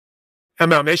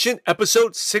MLM Nation,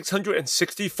 episode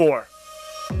 664.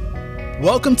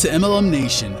 Welcome to MLM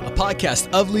Nation, a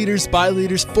podcast of leaders, by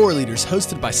leaders, for leaders,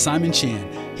 hosted by Simon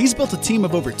Chan. He's built a team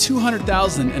of over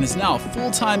 200,000 and is now a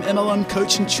full-time MLM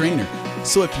coach and trainer.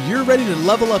 So if you're ready to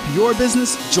level up your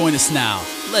business, join us now.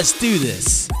 Let's do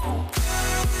this.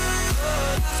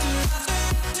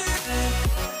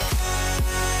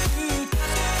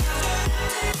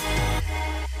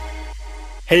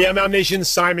 Hey, MLM Nation,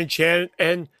 Simon Chan,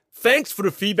 and thanks for the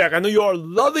feedback. I know you are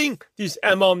loving these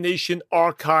MLM Nation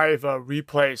archive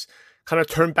replays, kind of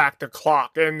turn back the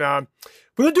clock. And we're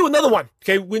going to do another one,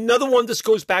 okay? Another one. This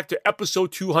goes back to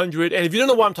episode 200. And if you don't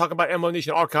know why I'm talking about MLM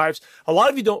Nation archives, a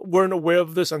lot of you weren't aware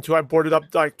of this until I brought it up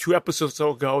like 2 episodes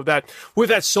ago, that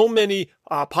we've had so many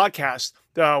podcasts.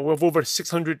 We have over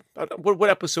 600. What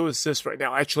episode is this right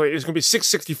now? Actually, it's going to be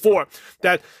 664.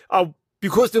 That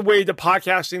because the way the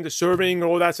podcasting, the serving,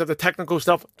 all that stuff, the technical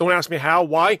stuff, don't ask me how,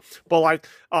 why, but like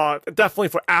definitely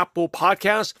for Apple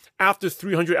Podcasts, after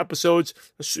 300 episodes,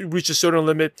 reach a certain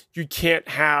limit, you can't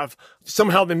have,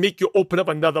 somehow they make you open up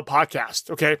another podcast,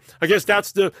 okay? I guess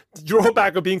that's the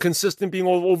drawback of being consistent, being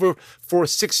all over for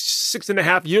six and a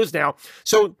half years now.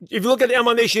 So if you look at the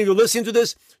MLM Nation, you're listening to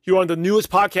this, you're on the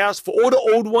newest podcast. For all the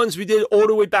old ones, we did all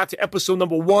the way back to episode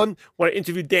number 1, when I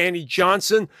interviewed Danny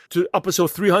Johnson, to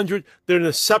episode 300. They're in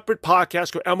a separate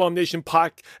podcast called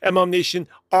MLM Nation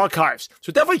Archives.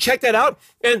 So definitely check that out.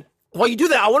 And while you do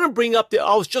that, I want to bring up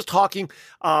I was just talking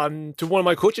to one of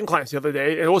my coaching clients the other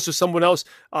day, and also someone else,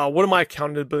 one of my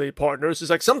accountability partners.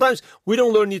 It's like sometimes we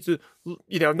don't need to,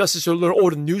 necessarily learn all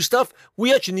the new stuff.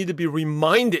 We actually need to be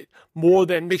reminded more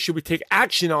than make sure we take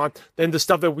action on than the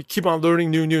stuff that we keep on learning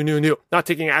new, not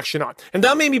taking action on. And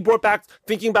that made me brought back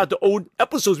thinking about the old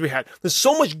episodes we had. There's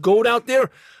so much gold out there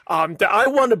that I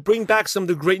want to bring back some of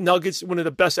the great nuggets, one of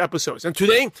the best episodes. And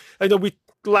today, I know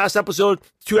last episode,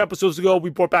 2 episodes ago,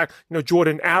 we brought back,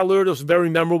 Jordan Adler. It was a very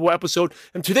memorable episode.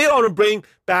 And today I want to bring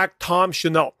back Tom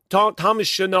Chanel. Thomas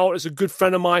Chanel is a good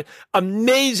friend of mine,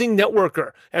 amazing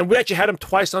networker. And we actually had him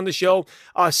twice on the show.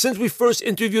 Since we first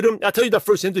interviewed him, I'll tell you that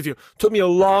first interview took me a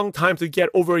long time to get,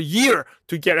 over a year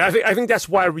to get it. I think that's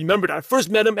why I remembered it. I first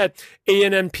met him at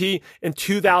ANMP in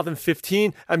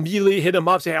 2015. Immediately hit him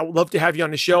up, said, I would love to have you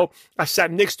on the show. I sat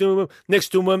next to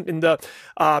him in the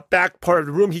back part of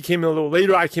the room. He came in a little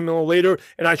later. I came in a little later,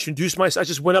 and I introduced myself. I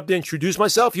just went up there and introduced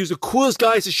myself. He was the coolest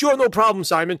guy. He said, sure, no problem,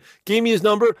 Simon. Gave me his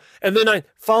number, and then I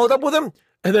followed up with him,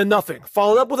 and then nothing.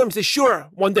 Followed up with him, said, sure,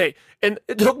 one day. And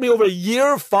it took me over a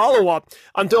year follow-up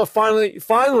until finally,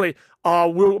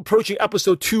 we're approaching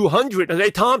episode 200. I said,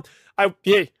 hey, Tom,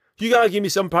 you got to give me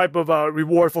some type of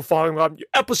reward for following up.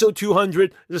 Episode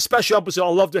 200 is a special episode.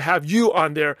 I'd love to have you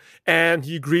on there. And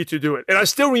he agreed to do it. And I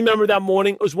still remember that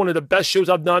morning. It was one of the best shows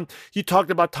I've done.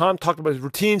 Tom talked about his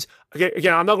routines.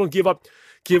 Again, I'm not going to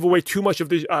give away too much of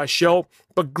the show,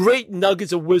 but great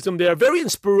nuggets of wisdom there. Very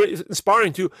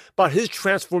inspiring too about his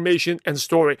transformation and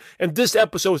story. And this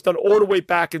episode was done all the way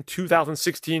back in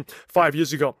 2016, 5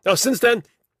 years ago. Now, since then,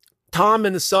 Tom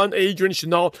and his son, Adrian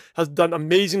Chanel, has done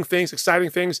amazing things, exciting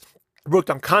things. Worked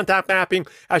on contact mapping.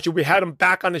 Actually, we had him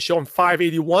back on the show in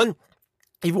 581.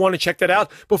 If you want to check that out.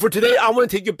 But for today, I want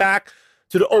to take you back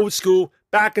to the old school,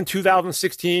 back in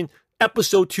 2016,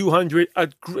 episode 200.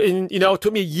 It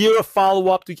took me a year of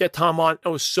follow-up to get Tom on. It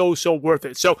was so worth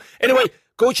it. So anyway,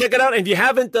 go check it out. And if you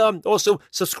haven't also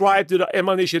subscribed to the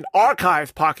MLM Nation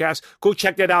Archive podcast, go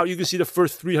check that out. You can see the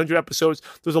first 300 episodes.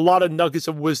 There's a lot of nuggets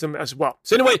of wisdom as well.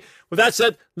 So anyway, with that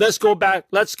said, let's go back.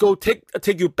 Let's go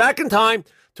take you back in time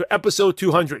to episode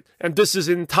 200. And this is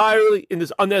entirely in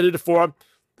this unedited form.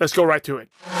 Let's go right to it.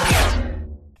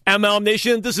 MLM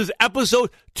Nation, this is episode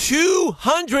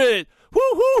 200.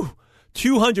 Woo-hoo!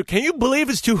 200. Can you believe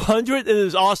it's 200? It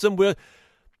is awesome. We're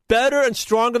better and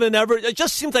stronger than ever. It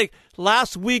just seems like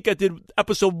last week I did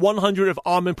episode 100 of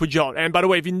Armin Pujol. And by the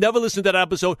way, if you never listened to that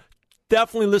episode,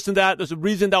 definitely listen to that. There's a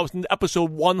reason that was in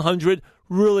episode 100.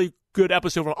 Really good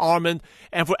episode from Armin.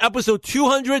 And for episode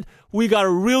 200, we got a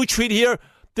real treat here.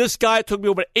 This guy took me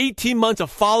over 18 months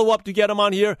of follow-up to get him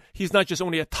on here. He's not just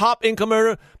only a top income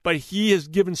earner, but he has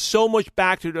given so much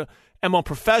back to the MLM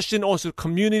profession, also the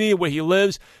community where he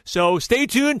lives. So stay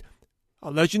tuned.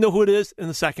 I'll let you know who it is in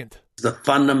a second. The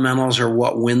fundamentals are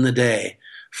what win the day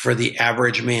for the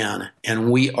average man, and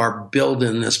we are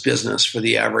building this business for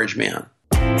the average man.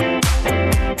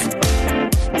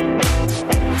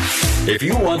 If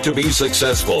you want to be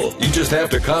successful, you just have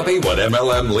to copy what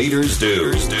MLM leaders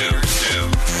do.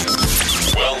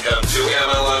 Welcome to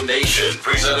MLM Nation,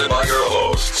 presented by your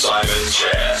host, Simon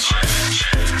Chan.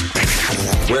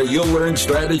 where you'll learn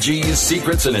strategies,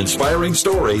 secrets, and inspiring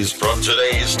stories from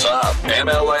today's top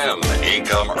MLM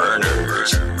income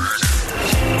earners.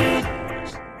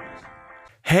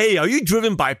 Hey, are you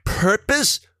driven by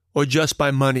purpose or just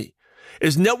by money?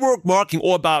 Is network marketing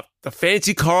all about the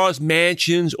fancy cars,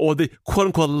 mansions, or the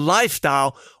quote-unquote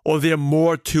lifestyle, or there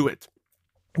more to it?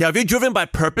 Now, if you're driven by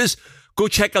purpose, go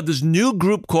check out this new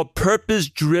group called Purpose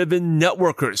Driven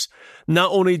Networkers.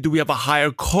 Not only do we have a higher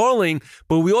calling,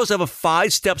 but we also have a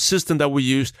 5-step system that we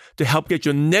use to help get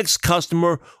your next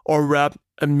customer or rep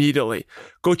immediately.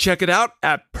 Go check it out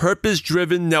at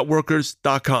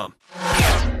purposedrivennetworkers.com.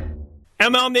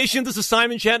 MLM Nation, this is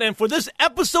Simon Chan, and for this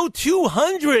episode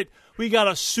 200, we got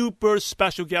a super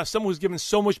special guest, someone who's given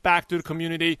so much back to the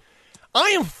community. I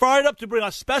am fired up to bring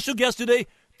our special guest today,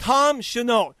 Tom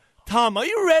Chenault. Tom, are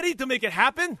you ready to make it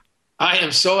happen? I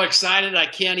am so excited. I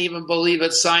can't even believe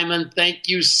it, Simon. Thank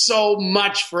you so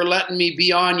much for letting me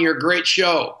be on your great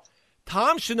show.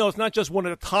 Tom Chenault is not just one of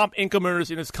the top income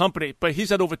earners in his company, but he's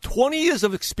had over 20 years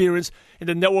of experience in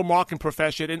the network marketing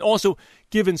profession and also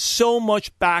given so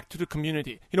much back to the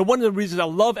community. You know, one of the reasons I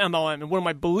love MLM and one of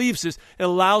my beliefs is it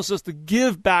allows us to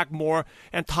give back more,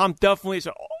 and Tom definitely is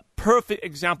a perfect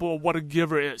example of what a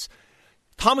giver is.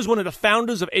 Tom is one of the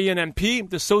founders of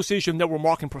ANMP, the Association of Network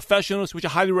Marketing Professionals, which I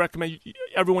highly recommend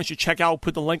everyone should check out. I'll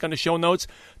put the link on the show notes.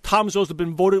 Tom has also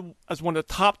been voted as one of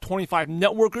the top 25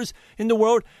 networkers in the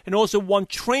world and also won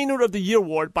Trainer of the Year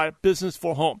award by Business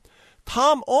for Home.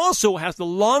 Tom also has the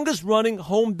longest-running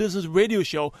home business radio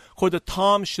show called The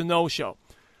Tom Chenault Show.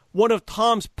 One of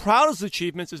Tom's proudest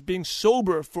achievements is being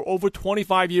sober for over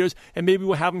 25 years, and maybe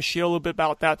we'll have him share a little bit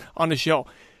about that on the show.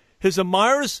 His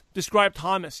admirers describe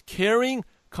Tom as caring,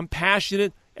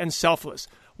 compassionate, and selfless.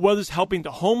 Whether it's helping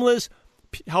the homeless,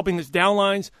 helping his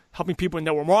downlines, helping people in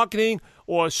network marketing,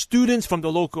 or students from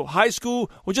the local high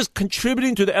school, or just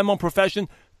contributing to the MLM profession,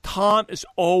 Tom is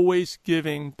always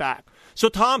giving back. So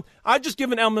Tom, I've just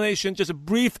given MLM Nation just a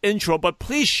brief intro, but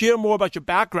please share more about your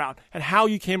background and how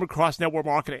you came across network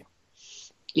marketing.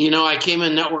 You know, I came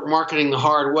in network marketing the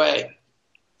hard way.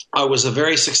 I was a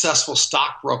very successful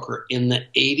stockbroker in the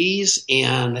 80s,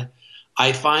 and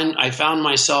I found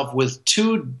myself with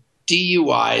 2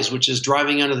 DUIs, which is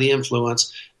driving under the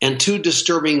influence, and 2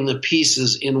 disturbing the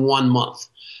pieces in 1 month.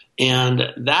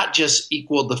 And that just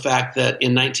equaled the fact that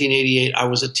in 1988, I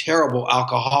was a terrible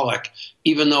alcoholic,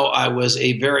 even though I was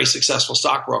a very successful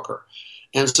stockbroker.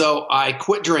 And so I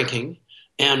quit drinking.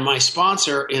 And my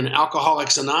sponsor in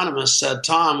Alcoholics Anonymous said,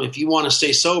 Tom, if you want to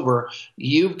stay sober,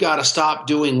 you've got to stop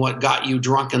doing what got you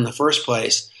drunk in the first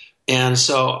place. And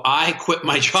so I quit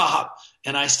my job.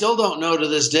 And I still don't know to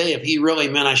this day if he really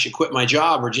meant I should quit my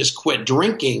job or just quit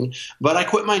drinking, but I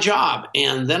quit my job.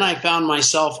 And then I found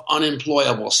myself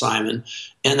unemployable, Simon.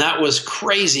 And that was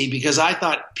crazy because I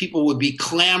thought people would be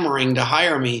clamoring to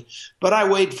hire me, but I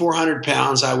weighed 400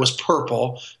 pounds. I was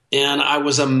purple and I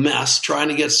was a mess trying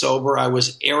to get sober. I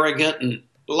was arrogant and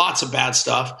lots of bad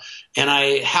stuff. And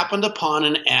I happened upon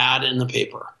an ad in the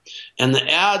paper. And the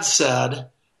ad said,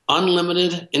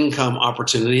 unlimited income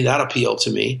opportunity. That appealed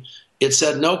to me. It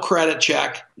said no credit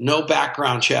check, no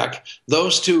background check.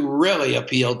 Those 2 really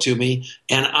appealed to me.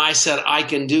 And I said, I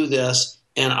can do this.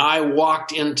 And I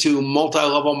walked into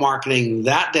multi-level marketing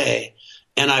that day,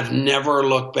 and I've never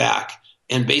looked back.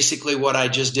 And basically what I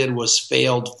just did was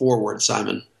failed forward,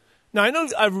 Simon. Now, I know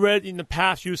I've read in the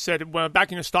past you said, well,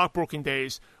 back in your stockbroking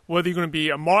days, whether you're going to be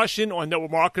a Martian or a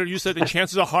network marketer, you said the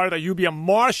chances are higher that you'll be a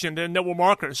Martian than a network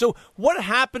marketer. So what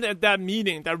happened at that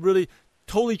meeting that really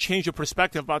totally changed your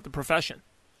perspective about the profession?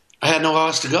 I had nowhere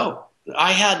else to go.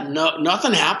 I had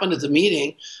nothing happened at the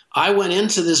meeting. I went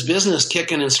into this business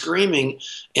kicking and screaming.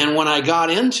 And when I got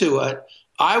into it,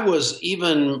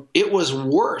 it was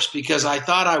worse because I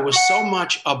thought I was so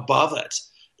much above it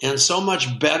and so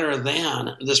much better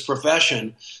than this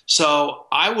profession. So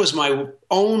I was my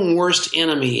own worst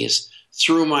enemies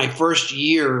through my first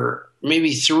year,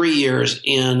 maybe 3 years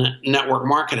in network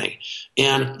marketing.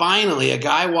 And finally, a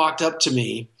guy walked up to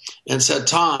me and said,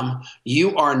 Tom,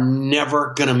 you are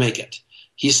never going to make it.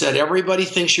 He said, everybody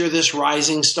thinks you're this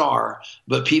rising star,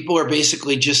 but people are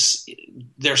basically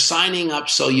they're signing up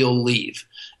so you'll leave.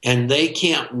 And they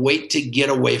can't wait to get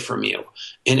away from you.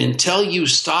 And until you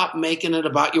stop making it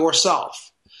about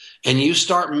yourself and you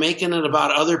start making it about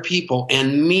other people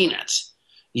and mean it,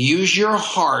 use your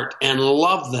heart and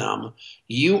love them,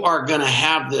 you are going to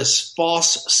have this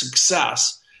false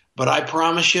success. But I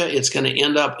promise you, it's going to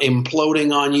end up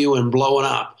imploding on you and blowing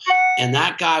up. And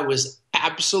that guy was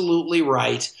absolutely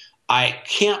right. I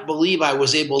can't believe I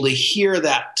was able to hear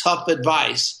that tough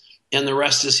advice, and the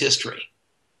rest is history.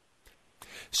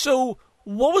 So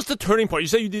What was the turning point? You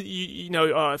said you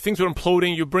did, things were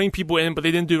imploding. You bring people in, but they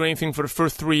didn't do anything for the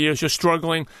first 3 years. You're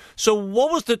struggling. So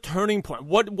what was the turning point?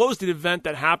 What was the event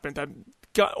that happened that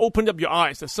opened up your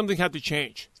eyes that something had to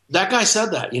change? That guy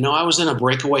said that. I was in a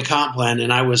breakaway comp plan,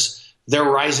 and I was their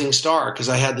rising star because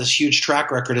I had this huge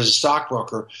track record as a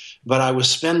stockbroker, but I was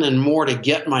spending more to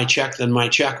get my check than my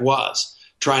check was,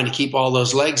 trying to keep all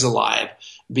those legs alive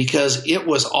because it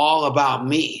was all about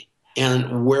me.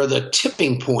 And where the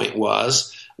tipping point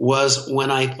was when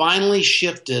I finally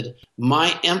shifted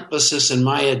my emphasis and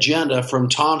my agenda from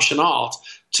Tom Chenault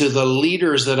to the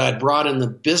leaders that I'd brought in the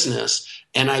business,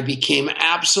 and I became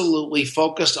absolutely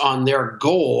focused on their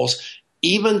goals,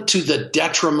 even to the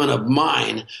detriment of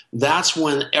mine. That's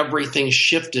when everything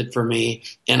shifted for me,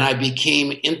 and I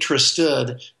became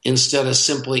interested instead of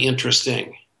simply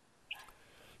interesting.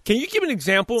 Can you give an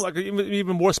example, like an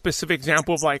even more specific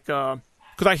example of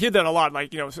because I hear that a lot,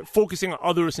 focusing on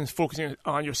others and focusing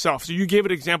on yourself. So you gave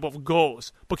an example of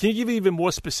goals, but can you give it even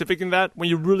more specific than that when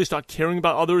you really start caring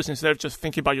about others instead of just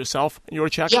thinking about yourself and your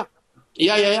check?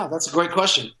 Yeah. That's a great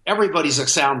question. Everybody's a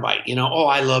soundbite, oh,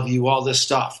 I love you, all this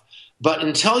stuff. But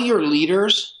until your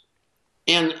leaders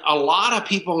and a lot of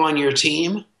people on your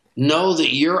team know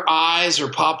that your eyes are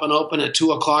popping open at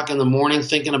 2 o'clock in the morning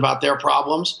thinking about their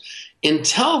problems,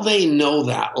 until they know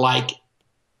that, like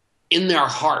in their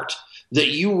heart, that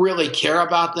you really care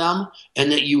about them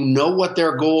and that you know what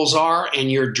their goals are and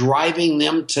you're driving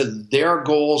them to their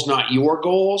goals, not your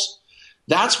goals,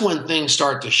 that's when things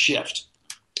start to shift.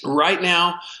 Right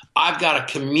now, I've got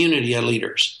a community of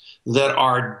leaders that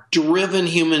are driven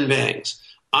human beings.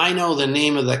 I know the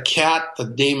name of the cat, the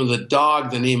name of the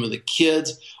dog, the name of the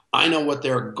kids. I know what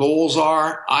their goals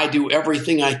are. I do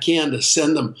everything I can to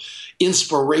send them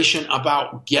inspiration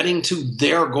about getting to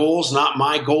their goals, not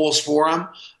my goals for them.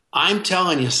 I'm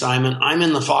telling you, Simon, I'm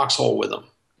in the foxhole with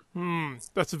them.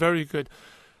 That's very good.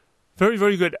 Very,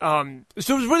 very good. So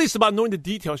it's about knowing the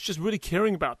details, just really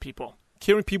caring about people,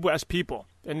 caring people as people,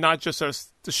 and not just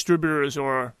as distributors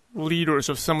or leaders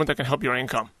of someone that can help your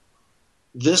income.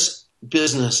 This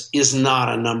business is not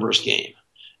a numbers game.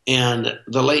 And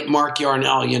the late Mark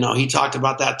Yarnell, he talked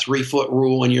about that 3-foot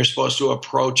rule and you're supposed to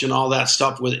approach and all that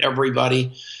stuff with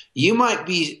everybody. It might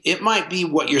be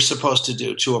what you're supposed to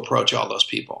do to approach all those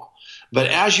people. But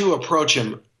as you approach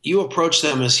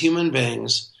them as human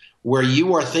beings where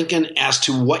you are thinking as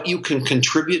to what you can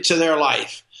contribute to their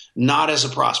life, not as a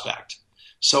prospect.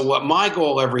 So what my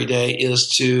goal every day is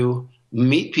to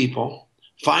meet people,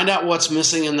 find out what's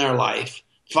missing in their life,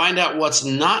 find out what's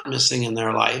not missing in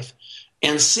their life,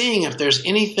 and seeing if there's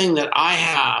anything that I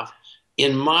have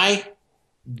in my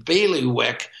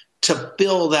bailiwick to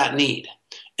fill that need.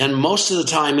 And most of the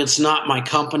time, it's not my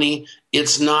company.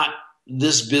 It's not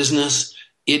this business.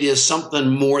 It is something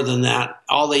more than that.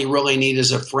 All they really need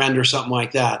is a friend or something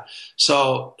like that.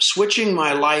 So switching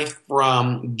my life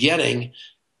from getting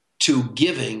to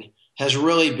giving has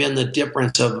really been the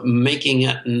difference of making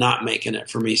it and not making it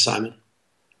for me, Simon.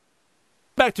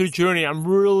 Back to the journey, I'm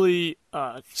really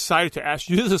excited to ask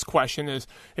you this question is,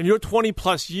 in your 20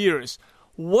 plus years,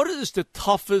 what is the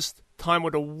toughest time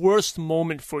or the worst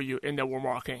moment for you in network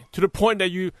marketing to the point that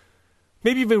you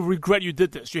maybe even regret you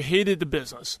did this? You hated the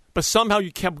business, but somehow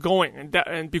you kept going.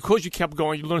 And because you kept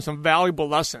going, you learned some valuable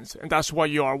lessons. And that's why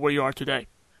you are where you are today.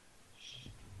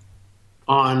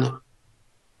 On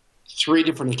 3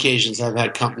 different occasions, I've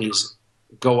had companies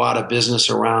go out of business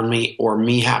around me or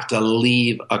me have to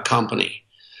leave a company.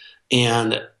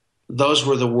 And those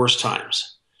were the worst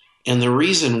times. And the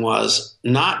reason was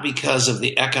not because of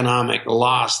the economic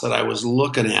loss that I was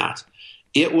looking at.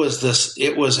 It was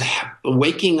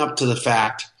waking up to the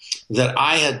fact that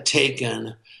I had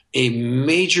taken a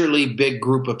majorly big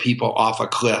group of people off a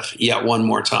cliff yet one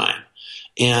more time.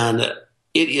 And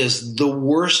it is the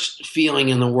worst feeling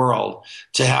in the world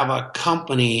to have a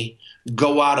company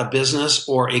go out of business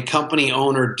or a company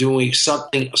owner doing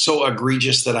something so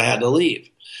egregious that I had to leave.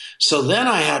 So then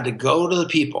I had to go to the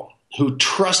people who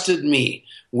trusted me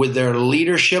with their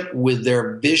leadership, with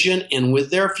their vision, and with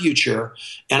their future.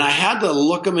 And I had to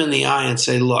look them in the eye and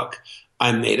say, look,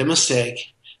 I made a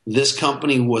mistake. This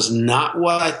company was not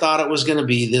what I thought it was going to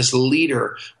be. This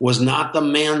leader was not the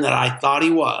man that I thought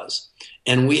he was.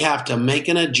 And we have to make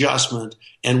an adjustment,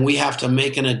 and we have to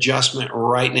make an adjustment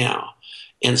right now.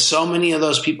 And so many of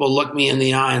those people looked me in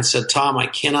the eye and said, Tom, I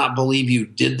cannot believe you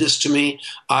did this to me.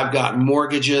 I've got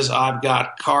mortgages. I've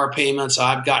got car payments.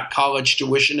 I've got college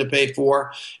tuition to pay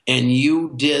for. And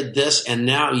you did this, and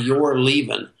now you're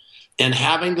leaving. And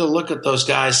having to look at those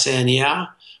guys saying, yeah,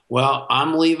 well,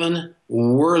 I'm leaving.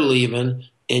 We're leaving.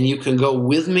 And you can go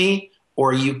with me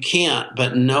or you can't.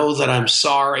 But know that I'm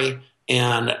sorry.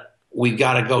 and we've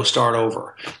got to go start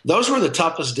over. Those were the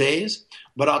toughest days.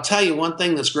 But I'll tell you one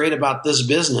thing that's great about this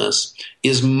business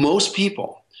is most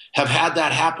people have had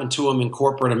that happen to them in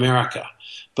corporate America.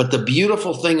 But the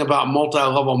beautiful thing about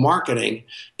multi-level marketing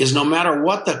is no matter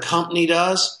what the company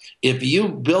does, if you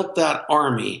built that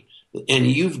army and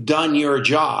you've done your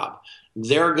job,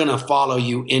 they're going to follow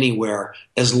you anywhere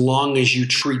as long as you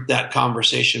treat that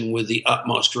conversation with the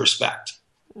utmost respect.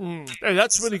 Hey,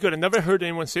 that's really good. I never heard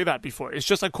anyone say that before. It's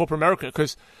just like corporate America,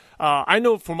 because I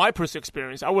know from my personal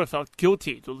experience, I would have felt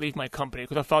guilty to leave my company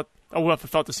because I would have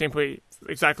felt the same way,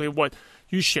 exactly what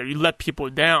you share. You let people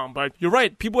down, but you're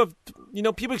right. People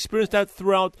experience that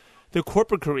throughout their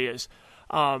corporate careers.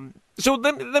 So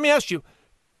let me ask you,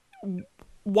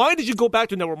 why did you go back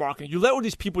to network marketing? You let all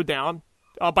these people down.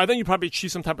 By then, you probably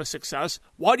achieved some type of success.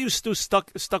 Why are you still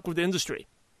stuck with the industry?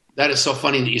 That is so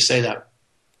funny that you say that.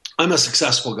 I'm a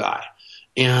successful guy,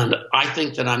 and I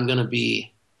think that I'm going to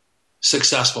be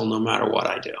successful no matter what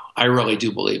I do. I really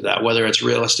do believe that, whether it's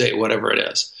real estate, whatever it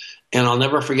is. And I'll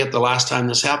never forget the last time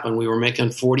this happened. We were making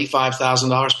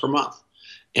 $45,000 per month,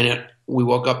 and we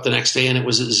woke up the next day and it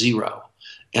was at zero.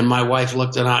 And my wife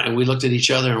looked and we looked at each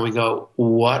other and we go,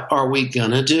 what are we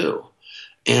going to do?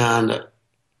 And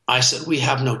I said, we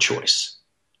have no choice.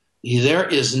 There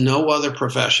is no other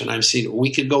profession I've seen.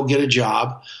 We could go get a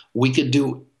job. We could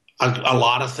do a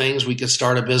lot of things. We could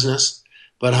start a business.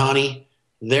 But honey,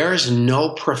 there's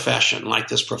no profession like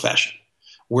this profession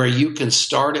where you can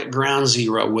start at ground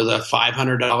zero with a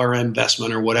 $500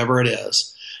 investment or whatever it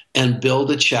is and build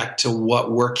a check to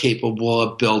what we're capable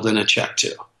of building a check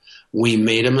to. We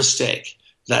made a mistake.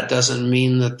 That doesn't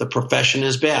mean that the profession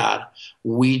is bad.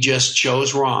 We just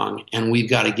chose wrong, and we've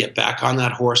got to get back on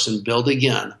that horse and build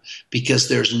again, because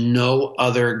there's no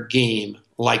other game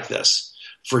like this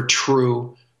for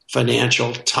true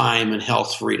financial time and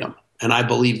health freedom. And I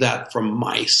believe that from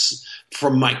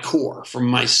my core, from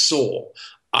my soul.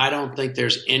 I don't think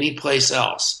there's any place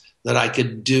else that I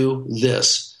could do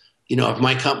this. If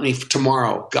my company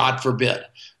tomorrow, God forbid,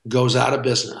 goes out of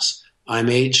business, I'm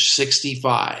age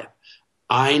 65,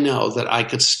 I know that I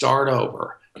could start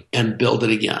over and build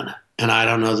it again. And I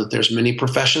don't know that there's many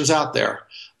professions out there,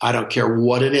 I don't care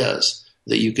what it is,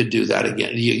 that you could do that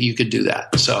again. You could do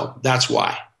that. So that's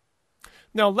why.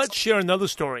 Now let's share another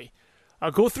story.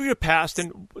 Go through your past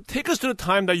and take us to the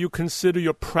time that you consider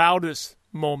your proudest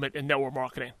moment in network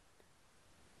marketing.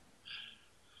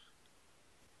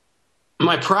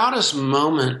 My proudest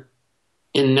moment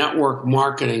in network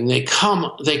marketing, they come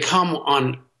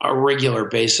on a regular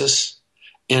basis.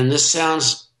 And this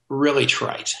sounds really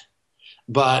trite,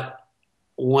 but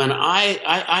when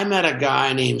I met a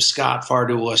guy named Scott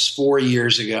Fardulis 4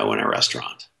 years ago in a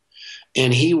restaurant,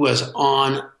 and he was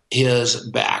on his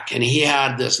back, and he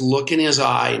had this look in his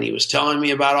eye, and he was telling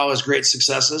me about all his great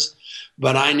successes,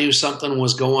 but I knew something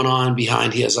was going on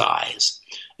behind his eyes.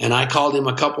 And I called him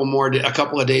a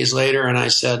couple of days later, and I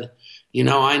said,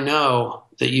 I know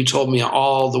that you told me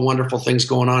all the wonderful things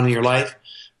going on in your life,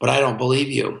 but I don't believe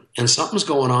you. And something's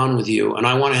going on with you, and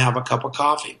I want to have a cup of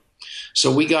coffee.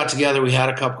 So we got together, we had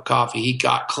a cup of coffee. He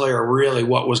got clear really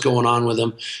what was going on with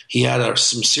him. He had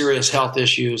some serious health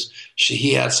issues.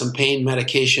 He had some pain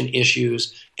medication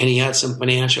issues, and he had some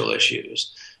financial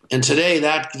issues. And today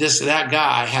that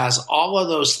guy has all of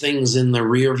those things in the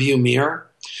rearview mirror,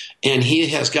 and he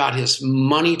has got his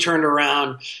money turned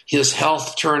around, his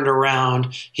health turned around,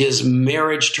 his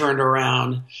marriage turned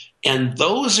around. And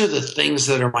those are the things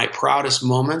that are my proudest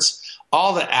moments.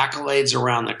 All the accolades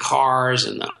around the cars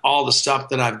and all the stuff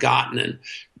that I've gotten,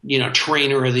 and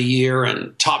trainer of the year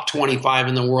and top 25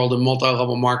 in the world in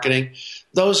multi-level marketing.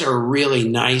 Those are really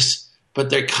nice, but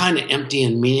they're kind of empty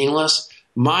and meaningless.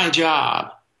 My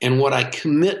job and what I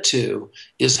commit to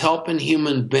is helping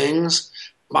human beings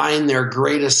find their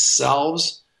greatest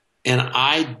selves. And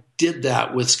I did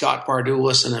that with Scott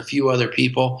Fardulis and a few other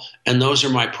people. And those are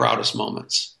my proudest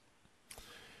moments.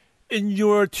 In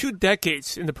your 2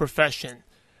 decades in the profession,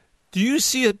 do you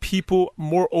see people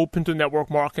more open to network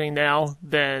marketing now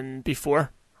than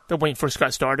before, than when you first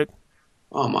got started?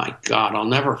 Oh my God, I'll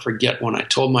never forget when I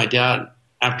told my dad,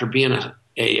 after being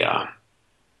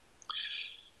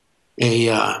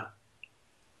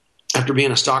after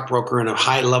being a stockbroker and a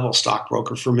high-level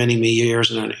stockbroker for many, many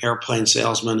years and an airplane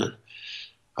salesman, and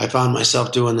I found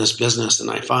myself doing this business, and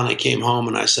I finally came home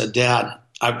and I said, Dad,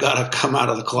 I've got to come out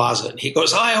of the closet. And he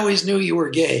goes, I always knew you were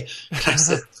gay. And I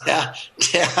said, Dad,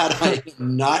 I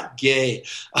am not gay.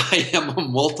 I am a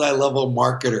multi-level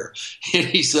marketer. And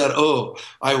he said, oh,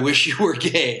 I wish you were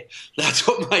gay. That's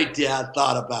what my dad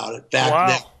thought about it back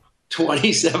then,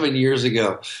 27 years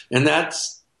ago. And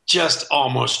that's just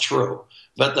almost true.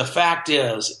 But the fact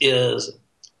is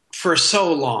for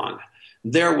so long,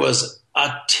 there was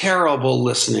a terrible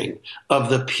listening of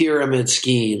the pyramid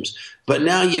schemes. But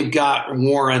now you've got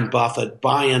Warren Buffett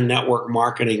buying network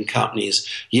marketing companies.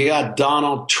 You got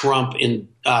Donald Trump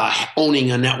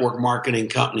owning a network marketing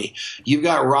company. You've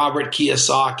got Robert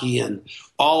Kiyosaki and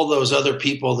all those other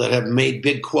people that have made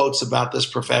big quotes about this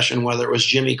profession, whether it was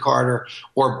Jimmy Carter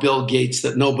or Bill Gates,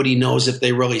 that nobody knows if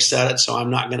they really said it, so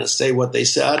I'm not going to say what they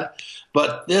said.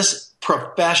 But this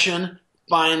profession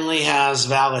finally has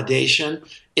validation.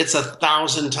 It's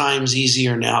 1,000 times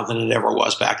easier now than it ever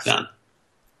was back then.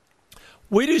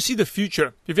 Where do you see the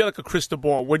future? If you have like a crystal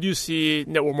ball, where do you see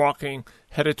network marketing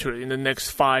headed to in the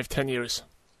next 5-10 years?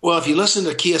 Well, if you listen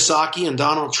to Kiyosaki and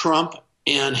Donald Trump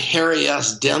and Harry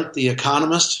S. Dent, the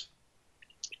economist,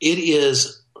 it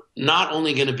is not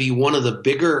only going to be one of the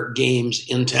bigger games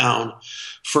in town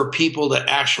for people that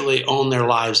actually own their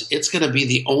lives, it's going to be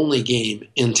the only game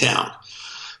in town,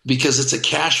 because it's a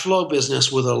cash flow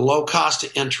business with a low cost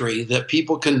of entry that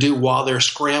people can do while they're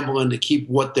scrambling to keep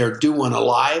what they're doing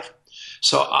alive.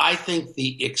 So I think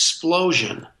the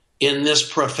explosion in this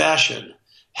profession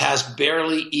has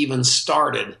barely even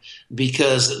started,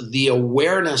 because the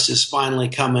awareness is finally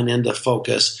coming into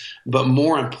focus, but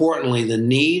more importantly, the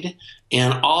need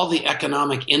and all the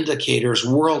economic indicators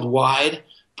worldwide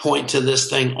point to this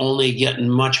thing only getting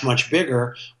much, much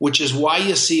bigger, which is why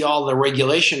you see all the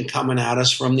regulation coming at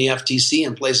us from the FTC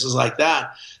and places like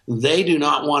that. They do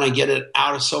not want to get it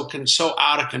so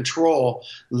out of control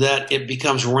that it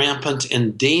becomes rampant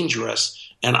and dangerous.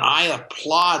 And I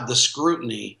applaud the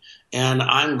scrutiny, and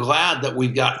I'm glad that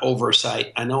we've got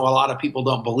oversight. I know a lot of people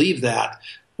don't believe that.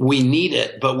 We need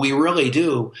it, but we really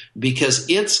do, because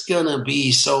it's going to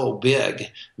be so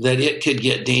big that it could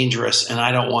get dangerous, and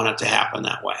I don't want it to happen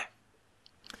that way.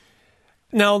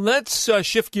 Now, let's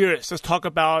shift gears. Let's talk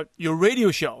about your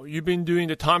radio show. You've been doing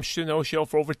the Tom Chenault Show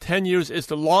for over 10 years. It's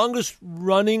the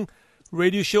longest-running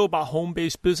radio show about home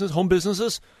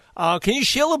businesses. Can you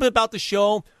share a little bit about the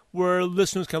show where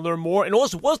listeners can learn more? And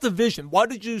also, what's the vision? Why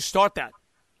did you start that?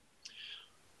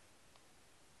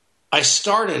 I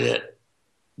started it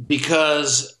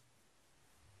because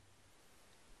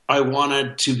I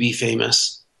wanted to be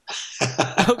famous.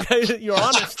 Okay, you're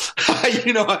honest.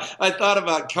 I thought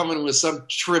about coming with some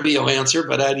trivial answer,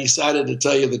 but I decided to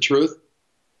tell you the truth.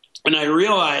 And I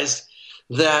realized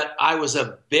that I was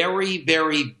a very,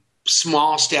 very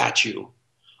small statue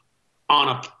on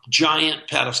a giant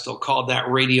pedestal called that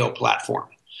radio platform.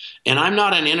 And I'm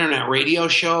not an internet radio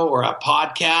show or a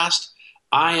podcast.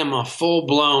 I am a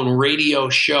full-blown radio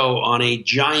show on a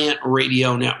giant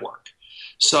radio network.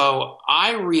 So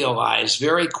I realized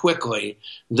very quickly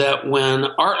that when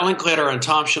Art Linkletter and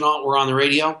Tom Chenault were on the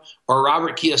radio, or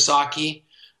Robert Kiyosaki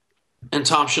and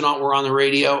Tom Chenault were on the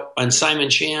radio, and Simon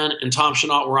Chan and Tom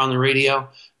Chenault were on the radio,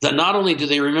 that not only do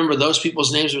they remember those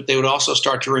people's names, but they would also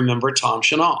start to remember Tom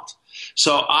Chenault.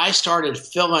 So I started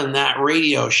filling that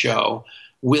radio show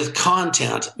with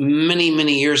content many,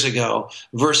 many years ago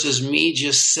versus me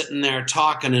just sitting there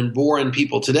talking and boring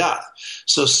people to death.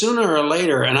 So sooner or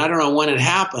later, and I don't know when it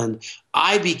happened,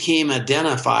 I became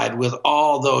identified with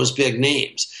all those big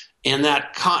names. And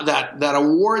that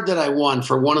award that I won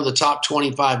for one of the top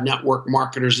 25 network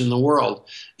marketers in the world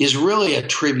is really a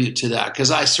tribute to that, because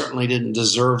I certainly didn't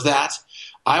deserve that.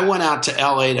 I went out to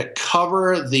LA to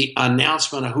cover the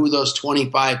announcement of who those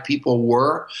 25 people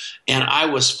were, and I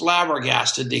was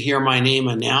flabbergasted to hear my name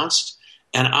announced.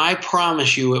 And I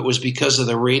promise you it was because of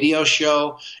the radio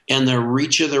show and the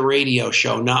reach of the radio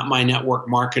show, not my network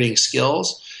marketing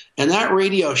skills. And that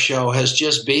radio show has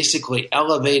just basically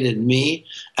elevated me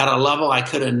at a level I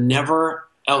could have never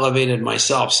elevated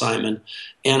myself, Simon.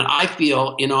 And I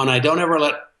feel, and I don't ever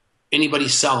let anybody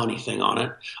sell anything on it.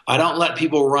 I don't let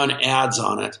people run ads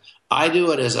on it. I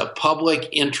do it as a public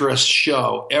interest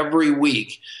show every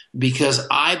week because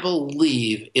I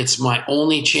believe it's my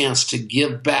only chance to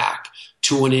give back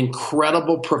to an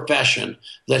incredible profession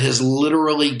that has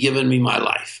literally given me my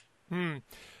life. And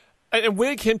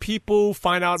where can people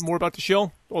find out more about the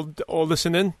show or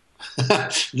listen in?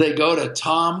 They go to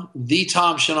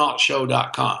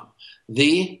thetomchenaultshow.com.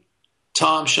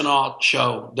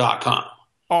 thetomchenaultshow.com.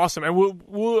 Awesome. And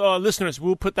we'll listeners,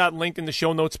 we'll put that link in the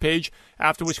show notes page,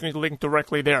 after which we can link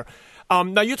directly there.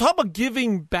 Now, you talk about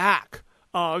giving back.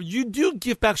 You do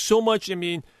give back so much. I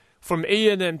mean, from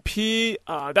A&MP,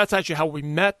 that's actually how we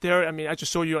met there. I mean, I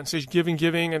just saw you on stage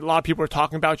giving, and a lot of people are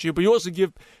talking about you. But you also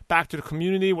give back to the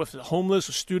community with the homeless,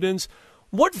 with students.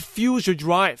 What fuels your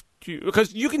drive?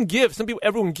 Because you can give.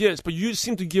 Everyone gives, but you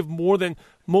seem to give more than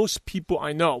most people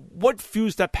I know. What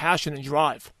fuels that passion and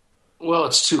drive? Well,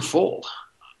 it's twofold.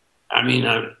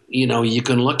 you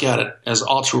can look at it as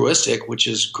altruistic, which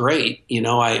is great.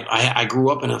 I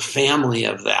grew up in a family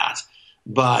of that,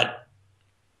 but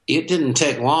it didn't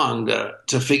take long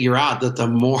to figure out that the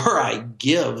more I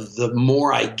give, the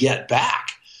more I get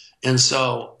back. And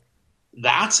so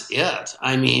that's it.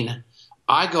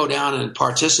 I go down and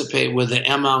participate with the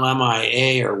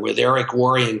MLMIA or with Eric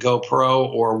Worre and GoPro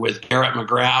or with Barrett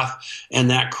McGrath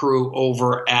and that crew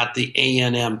over at the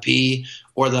ANMP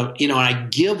and I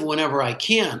give whenever I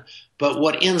can. But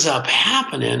what ends up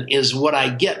happening is what I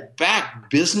get back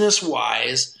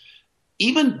business-wise,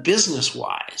 even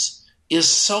business-wise, is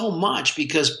so much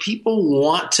because people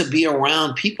want to be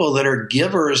around people that are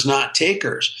givers, not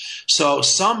takers. So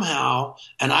somehow,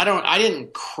 and I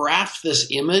didn't craft this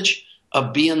image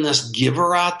of being this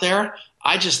giver out there.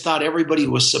 I just thought everybody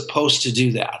was supposed to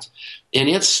do that. And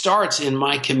it starts in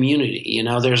my community.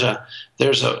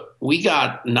 We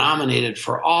got nominated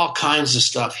for all kinds of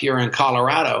stuff here in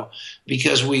Colorado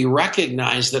because we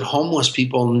recognize that homeless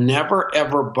people never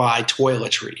ever buy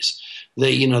toiletries.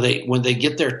 When they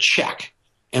get their check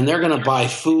and they're going to buy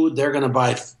food, they're going to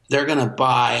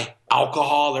buy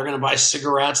alcohol, they're going to buy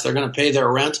cigarettes, they're going to pay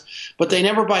their rent, but they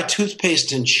never buy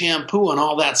toothpaste and shampoo and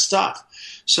all that stuff.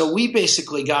 So we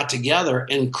basically got together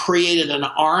and created an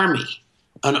army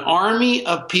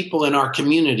of people in our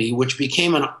community, which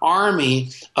became an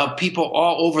army of people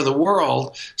all over the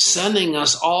world, sending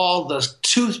us all the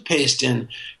toothpaste and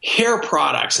hair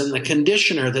products and the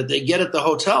conditioner that they get at the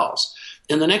hotels.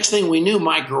 And the next thing we knew,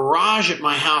 my garage at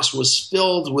my house was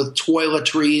filled with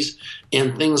toiletries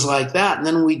and things like that. And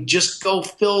then we'd just go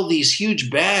fill these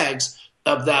huge bags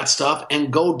of that stuff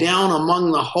and go down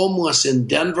among the homeless in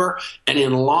Denver and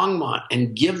in Longmont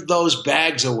and give those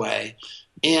bags away.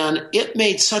 And it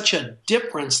made such a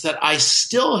difference that I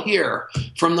still hear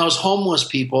from those homeless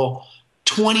people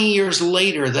 20 years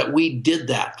later that we did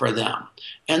that for them.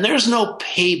 And there's no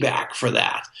payback for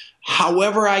that.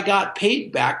 However, I got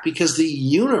paid back because the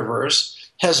universe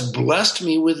has blessed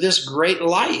me with this great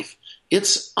life.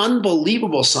 It's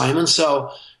unbelievable, Simon. So,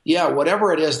 yeah,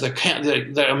 whatever it is,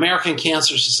 the American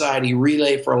Cancer Society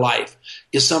Relay for Life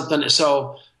is something.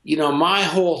 So, my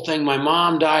whole thing, my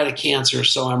mom died of cancer,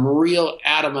 so I'm real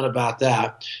adamant about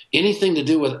that. Anything to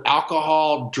do with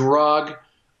alcohol, drug,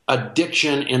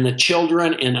 addiction, and the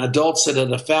children and adults that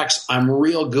it affects, I'm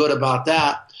real good about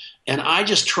that. And I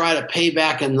just try to pay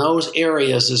back in those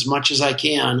areas as much as I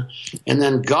can. And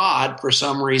then God, for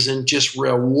some reason, just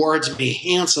rewards me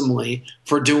handsomely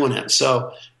for doing it.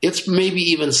 So it's maybe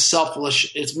even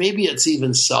selfish. It's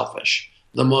even selfish,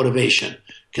 the motivation,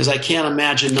 because I can't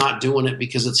imagine not doing it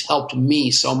because it's helped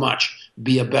me so much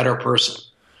be a better person.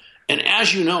 And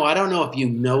as you know, I don't know if you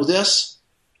know this.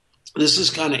 This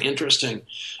is kind of interesting.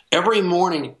 Every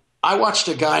morning, I watched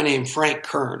a guy named Frank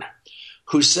Kern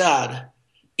who said,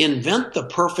 invent the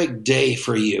perfect day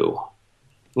for you,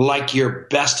 like your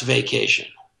best vacation.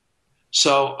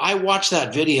 So I watched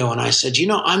that video and I said,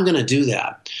 I'm going to do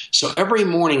that. So every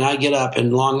morning I get up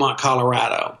in Longmont,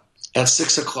 Colorado at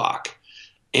 6 o'clock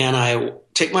and I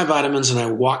take my vitamins and I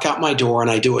walk out my door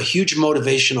and I do a huge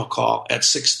motivational call at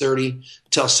 6:30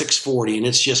 till 6:40. And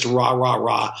it's just rah, rah,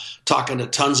 rah, talking to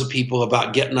tons of people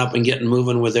about getting up and getting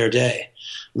moving with their day.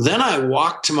 Then I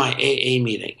walk to my AA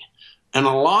meeting. And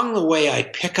along the way, I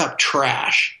pick up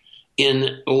trash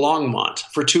in Longmont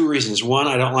for two reasons. One,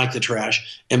 I don't like the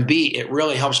trash. And B, it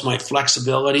really helps my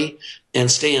flexibility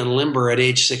and stay in limber at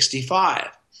age 65.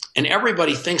 And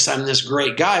everybody thinks I'm this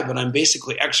great guy, but I'm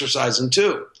basically exercising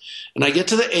too. And I get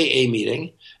to the AA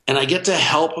meeting and I get to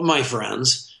help my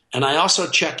friends. And I also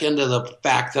check into the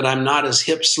fact that I'm not as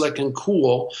hip, slick, and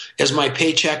cool as my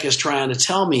paycheck is trying to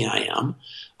tell me I am.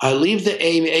 I leave the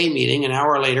AA meeting an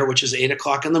hour later, which is 8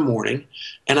 o'clock in the morning,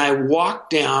 and I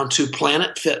walk down to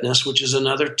Planet Fitness, which is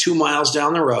another 2 miles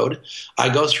down the road. I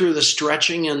go through the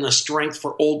stretching and the strength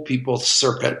for old people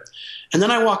circuit, and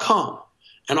then I walk home.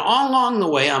 And all along the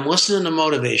way, I'm listening to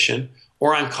motivation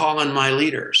or I'm calling my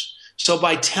leaders. So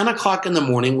by 10 o'clock in the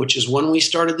morning, which is when we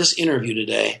started this interview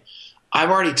today,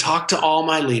 I've already talked to all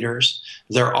my leaders.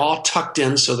 They're all tucked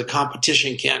in so the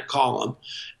competition can't call them.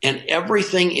 And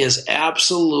everything is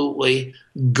absolutely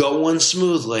going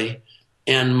smoothly.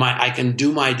 And I can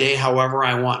do my day however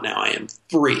I want now. I am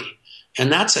free.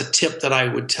 And that's a tip that I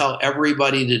would tell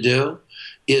everybody to do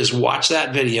is watch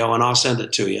that video and I'll send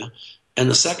it to you. And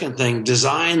the second thing,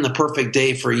 design the perfect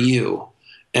day for you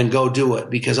and go do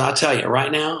it. Because I'll tell you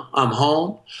right now, I'm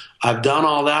home. I've done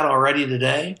all that already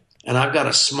today. And I've got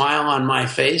a smile on my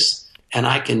face. And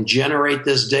I can generate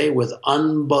this day with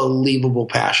unbelievable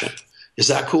passion. Is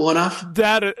that cool enough?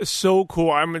 That is so cool.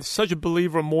 I'm such a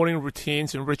believer in morning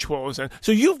routines and rituals. And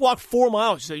so you've walked 4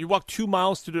 miles. You said you walked 2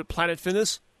 miles to do Planet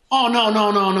Fitness? Oh,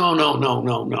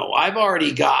 no. I've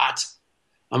already got,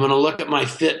 I'm going to look at my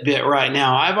Fitbit right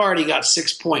now. I've already got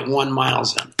 6.1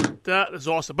 miles in. That is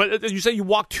awesome. But you say you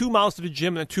walk 2 miles to the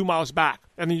gym and then 2 miles back.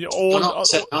 And then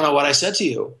No, what I said to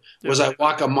you was I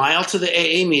walk a mile to the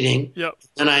AA meeting,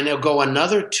 and I now go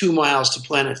another 2 miles to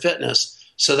Planet Fitness.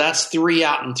 So that's 3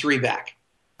 out and 3 back.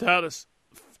 That is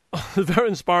very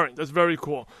inspiring. That's very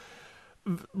cool.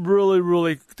 Really,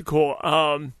 really cool.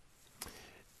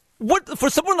 What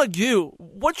for someone like you,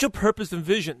 what's your purpose and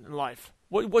vision in life?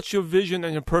 What's your vision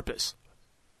and your purpose?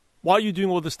 Why are you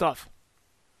doing all this stuff?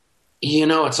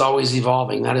 It's always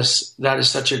evolving. That is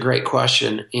such a great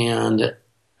question. And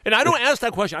I don't ask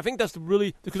that question. I think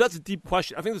because that's a deep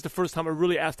question. I think that's the first time I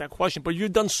really asked that question. But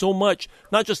you've done so much,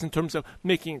 not just in terms of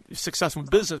making successful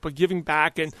business, but giving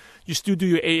back, and you still do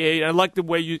your AA. And I like the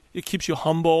way it keeps you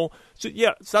humble. So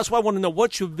that's why I want to know,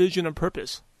 what's your vision and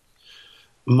purpose?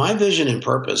 My vision and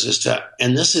purpose is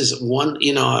and this is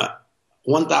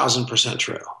 1,000%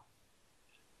 true,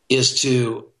 is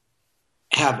to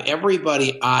have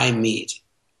everybody I meet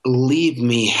leave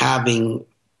me having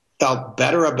felt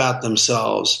better about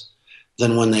themselves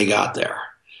than when they got there.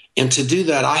 And to do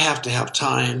that, I have to have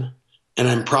time, and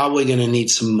I'm probably going to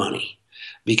need some money,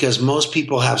 because most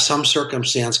people have some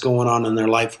circumstance going on in their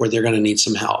life where they're going to need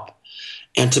some help.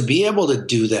 And to be able to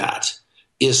do that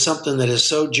is something that is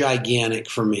so gigantic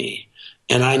for me.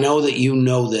 And I know that you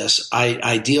know this.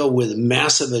 I deal with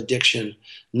massive addiction,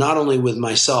 not only with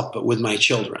myself, but with my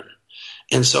children.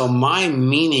 And so my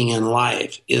meaning in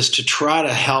life is to try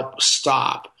to help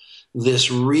stop this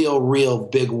real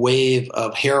big wave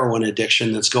of heroin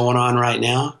addiction that's going on right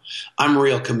now. I'm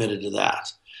real committed to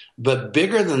that. But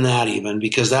bigger than that even,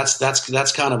 because that's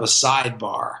kind of a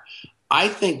sidebar, I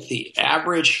think the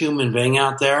average human being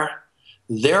out there,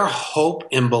 their hope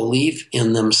and belief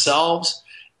in themselves,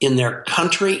 in their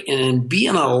country, and in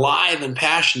being alive and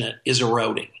passionate is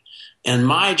eroding. And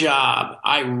my job,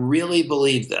 I really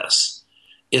believe this,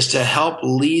 is to help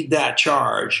lead that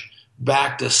charge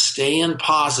back to staying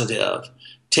positive,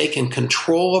 taking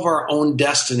control of our own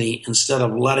destiny instead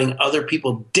of letting other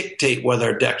people dictate what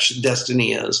our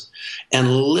destiny is,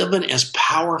 and living as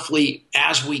powerfully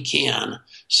as we can,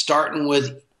 starting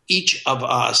with each of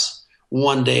us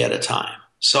one day at a time.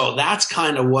 So that's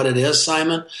kind of what it is,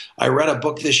 Simon. I read a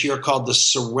book this year called The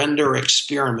Surrender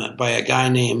Experiment by a guy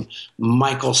named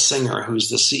Michael Singer, who's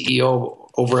the CEO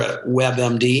over at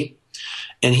WebMD.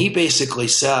 And he basically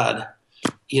said,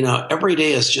 every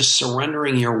day is just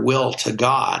surrendering your will to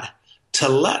God, to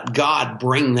let God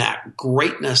bring that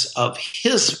greatness of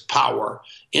his power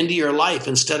into your life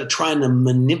instead of trying to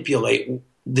manipulate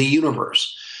the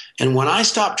universe. And when I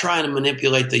stopped trying to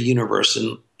manipulate the universe,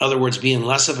 in other words, being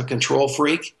less of a control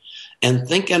freak and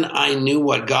thinking I knew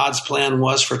what God's plan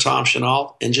was for Tom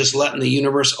Chenault and just letting the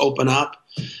universe open up,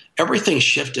 everything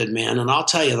shifted, man. And I'll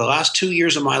tell you, the last 2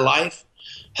 years of my life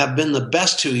have been the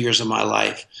best 2 years of my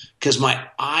life, because my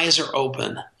eyes are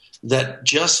open that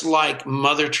just like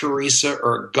Mother Teresa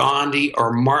or Gandhi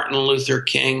or Martin Luther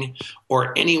King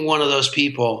or any one of those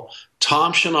people,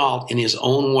 Tom Chenault in his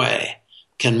own way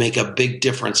can make a big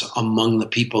difference among the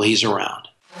people he's around.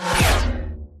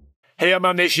 Hey,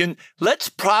 MLM Nation, let's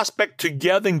prospect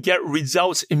together and get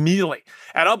results immediately.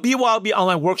 At our BYOB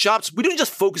online workshops, we don't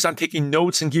just focus on taking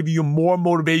notes and give you more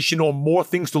motivation or more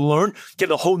things to learn,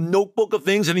 get a whole notebook of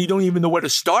things and you don't even know where to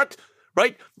start,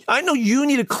 right? I know you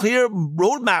need a clear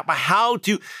roadmap on how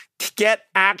to get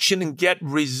action and get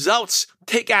results.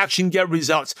 Take action, get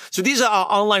results. So these are our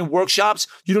online workshops.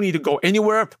 You don't need to go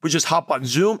anywhere. We just hop on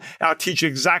Zoom and I'll teach you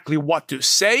exactly what to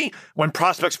say. When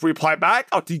prospects reply back,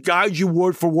 I'll guide you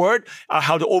word for word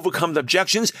how to overcome the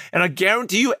objections. And I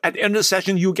guarantee you at the end of the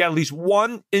session, you'll get at least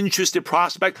one interested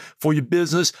prospect for your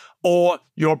business or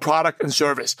your product and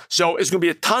service. So it's going to be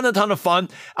a ton of fun.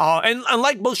 And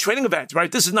unlike most training events,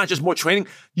 right? This is not just more training.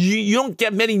 You don't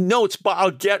get many notes, but I'll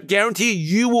guarantee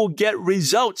you will get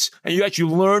results and you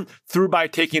actually learn through by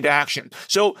taking it to action.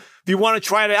 So if you want to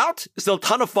try it out, it's still a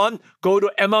ton of fun. Go to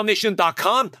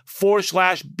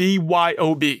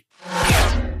mlmnation.com/BYOB.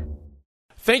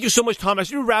 Thank you so much, Tom. As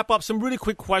you wrap up, some really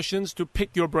quick questions to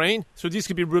pick your brain. So these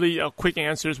could be really quick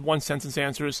answers, one-sentence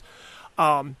answers.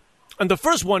 And the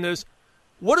first one is,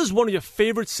 what is one of your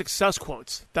favorite success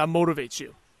quotes that motivates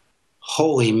you?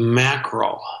 Holy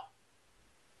mackerel.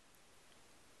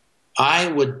 I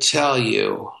would tell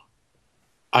you,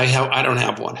 I don't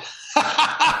have one.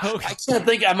 Okay. I can't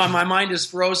think. My mind is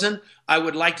frozen. I'm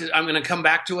going to come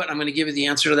back to it. I'm going to give you the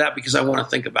answer to that because I want to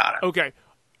think about it. Okay.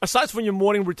 Aside from your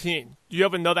morning routine, do you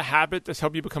have another habit that's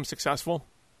helped you become successful?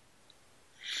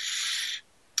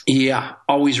 Yeah,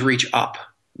 always reach up.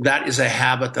 That is a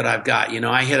habit that I've got.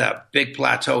 I hit a big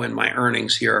plateau in my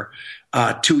earnings here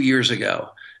 2 years ago.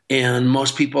 And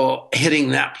most people hitting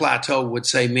that plateau would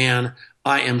say, man,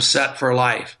 I am set for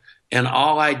life. And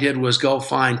all I did was go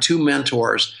find 2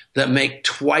 mentors that make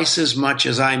twice as much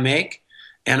as I make.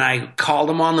 And I called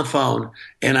them on the phone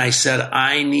and I said,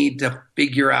 I need to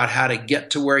figure out how to get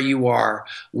to where you are.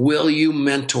 Will you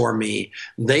mentor me?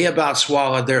 They about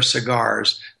swallowed their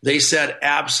cigars. They said,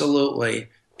 absolutely.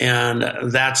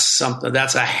 And that's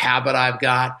a habit I've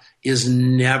got, is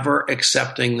never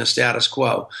accepting the status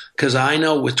quo. Because I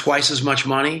know with twice as much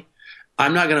money,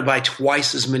 I'm not going to buy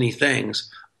twice as many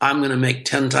things. I'm going to make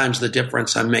 10 times the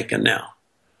difference I'm making now.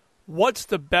 What's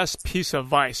the best piece of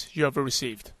advice you ever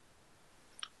received?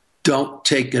 Don't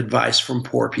take advice from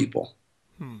poor people.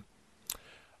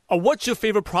 What's your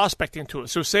favorite prospecting tool?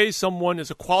 So say someone is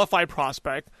a qualified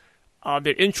prospect,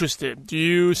 they're interested. Do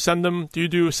you send them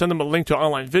a link to an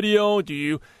online video? Do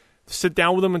you sit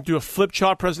down with them and do a flip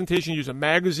chart presentation, use a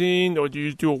magazine, or do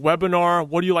you do a webinar?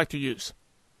 What do you like to use?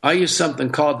 I use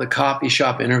something called the Coffee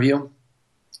Shop Interview,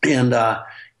 and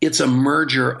it's a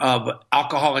merger of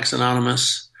Alcoholics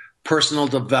Anonymous, personal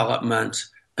development,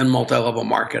 and multi-level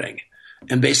marketing.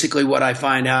 And basically what I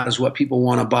find out is what people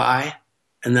want to buy,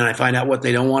 and then I find out what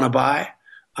they don't want to buy.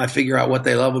 I figure out what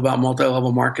they love about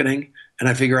multi-level marketing, and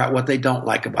I figure out what they don't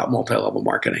like about multi-level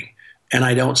marketing. And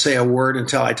I don't say a word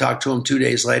until I talk to them 2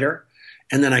 days later,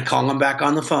 and then I call them back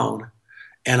on the phone,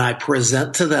 and I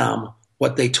present to them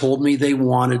what they told me they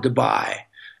wanted to buy.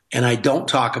 And I don't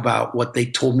talk about what they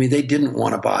told me they didn't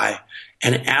want to buy.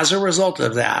 And as a result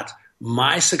of that,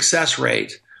 my success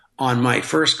rate on my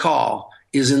first call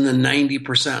is in the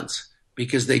 90%,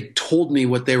 because they told me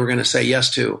what they were going to say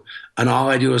yes to. And all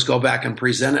I do is go back and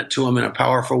present it to them in a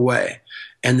powerful way.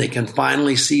 And they can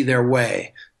finally see their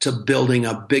way to building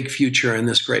a big future in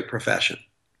this great profession.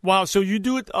 Wow. So you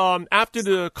do it after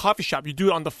the coffee shop, you do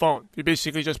it on the phone. You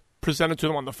basically just present it to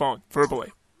them on the phone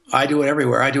verbally. I do it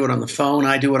everywhere. I do it on the phone.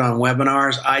 I do it on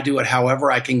webinars. I do it however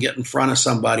I can get in front of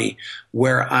somebody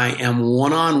where I am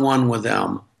one-on-one with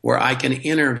them, where I can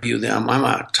interview them. I'm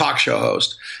a talk show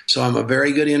host, so I'm a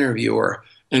very good interviewer,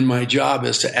 and my job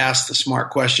is to ask the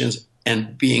smart questions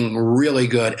and being really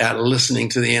good at listening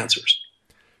to the answers.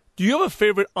 Do you have a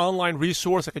favorite online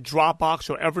resource like a Dropbox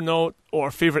or Evernote, or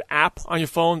a favorite app on your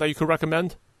phone that you could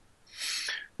recommend?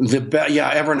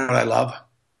 Evernote I love,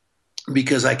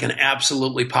 because I can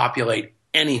absolutely populate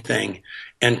anything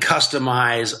and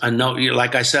customize a note.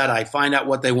 Like I said, I find out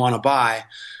what they want to buy.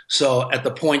 So at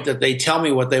the point that they tell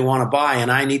me what they want to buy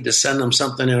and I need to send them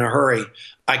something in a hurry,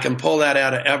 I can pull that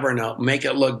out of Evernote, make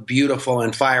it look beautiful,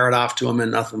 and fire it off to them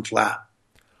in nothing flat.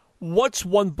 What's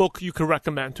one book you could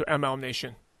recommend to MLM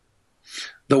Nation?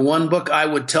 The one book I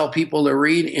would tell people to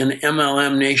read in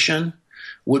MLM Nation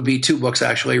would be 2 books,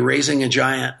 actually, Raising a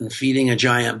Giant and Feeding a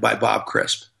Giant by Bob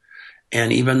Crisp.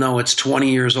 And even though it's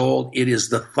 20 years old, it is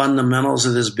the fundamentals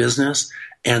of this business,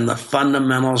 and the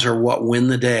fundamentals are what win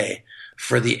the day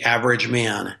for the average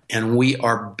man. And we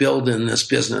are building this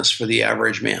business for the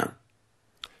average man.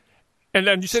 And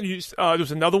then you said there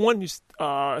was another one,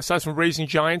 aside from Raising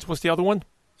Giants. What's the other one?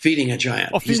 Feeding a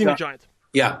Giant. Oh, Feeding a Giant.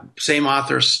 Yeah, same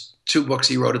author's 2 books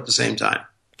he wrote at the same time.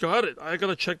 Got it. I got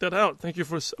to check that out. Thank you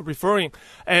for referring.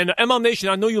 And MLM Nation,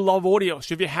 I know you love audio,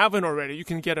 so if you haven't already, you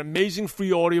can get an amazing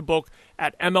free audiobook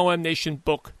at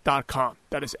MLMNationBook.com.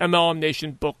 That is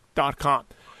MLMNationBook.com.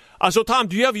 So, Tom,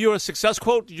 do you have your success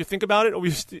quote? Did you think about it?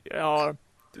 Or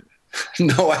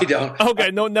No, I don't.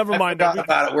 Okay, no, never mind. I forgot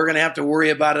about it. We're going to have to worry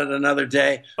about it another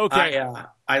day. Okay.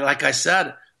 I like I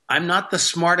said, I'm not the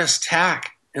smartest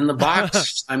tack in the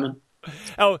box, Simon.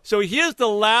 Oh, so here's the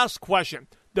last question.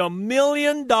 The $1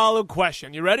 million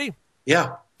question. You ready?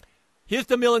 Yeah. Here's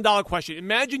the $1 million question.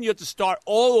 Imagine you had to start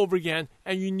all over again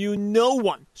and you knew no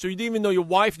one. So you didn't even know your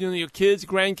wife, you didn't know your kids,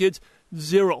 grandkids,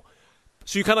 zero.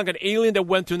 So you're kind of like an alien that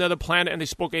went to another planet and they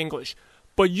spoke English.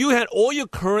 But you had all your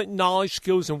current knowledge,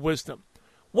 skills, and wisdom.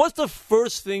 What's the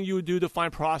first thing you would do to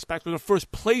find prospects, or the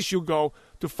first place you go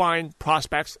to find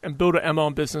prospects and build an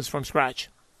MLM business from scratch?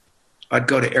 I'd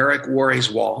go to Eric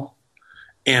Worre's wall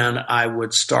and I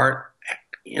would start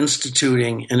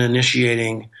instituting and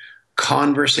initiating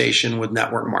conversation with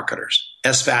network marketers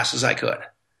as fast as I could,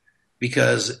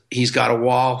 because he's got a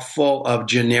wall full of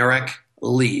generic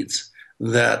leads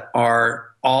that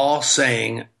are all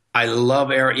saying, I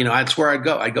love Eric. That's where I'd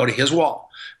go. I'd go to his wall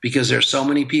because there's so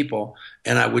many people,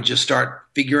 and I would just start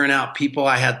figuring out people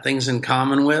I had things in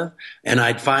common with, and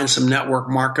I'd find some network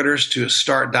marketers to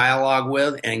start dialogue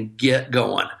with and get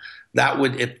going. That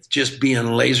would, it just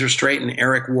being laser straight, and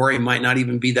Eric Worre might not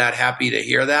even be that happy to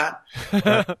hear that.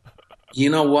 You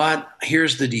know what?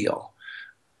 Here's the deal.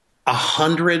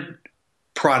 100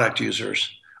 product users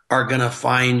are going to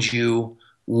find you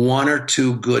 1 or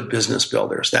 2 good business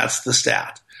builders. That's the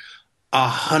stat.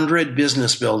 100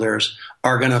 business builders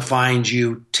are going to find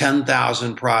you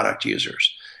 10,000 product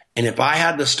users. And if I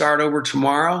had to start over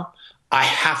tomorrow, I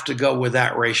have to go with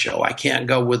that ratio. I can't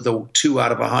go with the 2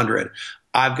 out of 100.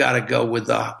 I've got to go with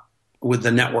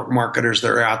the network marketers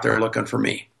that are out there looking for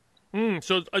me.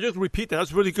 So I just repeat that.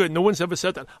 That's really good. No one's ever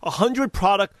said that. 100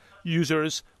 product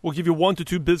users will give you 1 to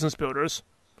 2 business builders,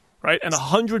 right? And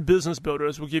 100 business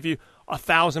builders will give you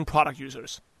 1,000 product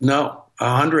users. No,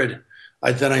 100.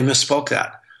 Then I misspoke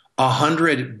that.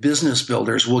 100 business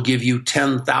builders will give you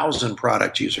 10,000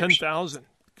 product users. 10,000.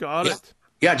 Got it.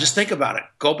 Yeah, just think about it.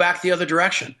 Go back the other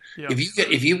direction. Yeah.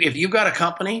 If you've got a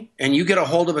company and you get a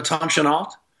hold of a Tom Chenault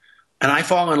and I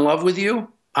fall in love with you,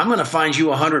 I'm going to find you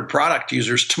 100 product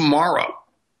users tomorrow.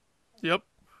 Yep.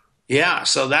 Yeah,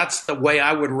 so that's the way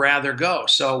I would rather go.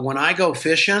 So when I go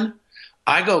fishing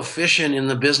in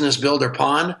the business builder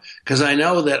pond because I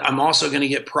know that I'm also going to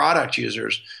get product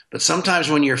users. But sometimes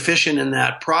when you're fishing in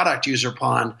that product user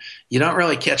pond, you don't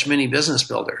really catch many business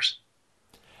builders.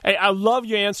 Hey, I love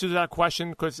your answer to that question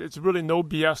because it's really no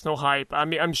BS, no hype. I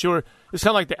mean, I'm sure it's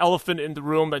kind of like the elephant in the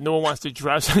room that no one wants to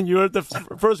address. And you're the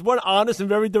first one, honest and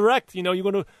very direct. You know, you're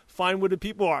going to find where the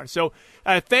people are. So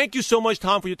thank you so much,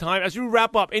 Tom, for your time. As we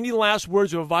wrap up, any last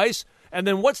words of advice? And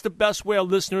then what's the best way our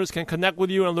listeners can connect with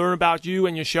you and learn about you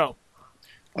and your show?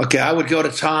 Okay, I would go to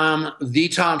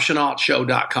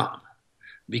thetomchenaultshow.com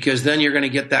because then you're going to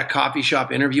get that coffee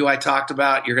shop interview I talked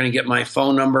about. You're going to get my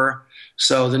phone number.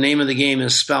 So the name of the game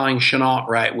is spelling Chenault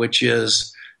right, which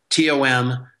is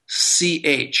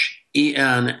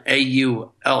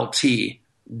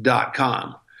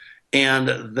TOMCHENAULT.com.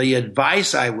 And the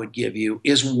advice I would give you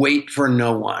is wait for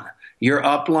no one. Your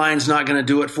upline's not going to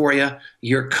do it for you.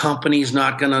 Your company's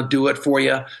not going to do it for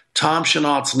you. Tom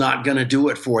Chenault's not going to do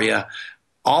it for you.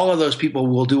 All of those people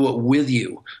will do it with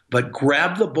you. But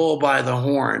grab the bull by the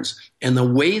horns. And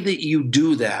the way that you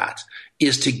do that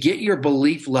is to get your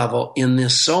belief level in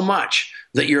this so much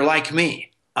that you're like me.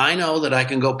 I know that I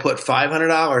can go put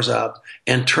 $500 up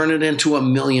and turn it into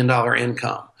 $1 million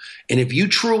income. And if you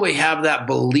truly have that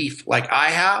belief like I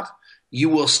have, you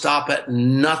will stop at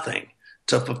nothing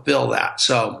to fulfill that.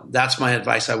 So that's my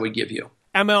advice I would give you.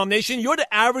 MLM Nation, you're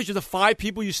the average of the 5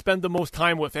 people you spend the most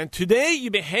time with. And today,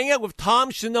 you've been hanging out with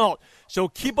Tom Chenault. So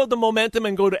keep up the momentum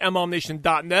and go to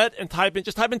MLMNation.net and type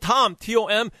in Tom,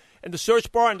 T-O-M, in the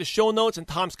search bar and the show notes and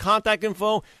Tom's contact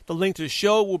info. The link to the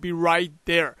show will be right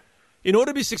there. In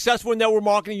order to be successful in network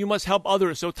marketing, you must help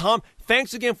others. So, Tom,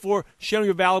 thanks again for sharing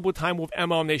your valuable time with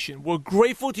MLM Nation. We're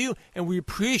grateful to you, and we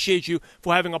appreciate you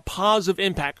for having a positive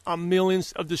impact on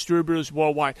millions of distributors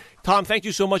worldwide. Tom, thank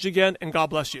you so much again, and God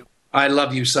bless you. I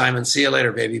love you, Simon. See you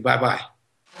later, baby. Bye-bye.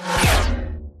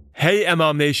 Hey,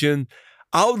 MLM Nation.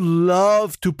 I would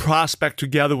love to prospect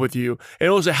together with you and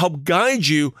also help guide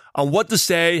you on what to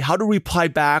say, how to reply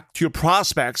back to your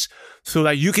prospects so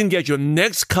that you can get your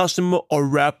next customer or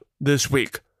rep this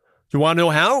week. You want to know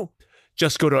how?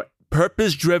 Just go to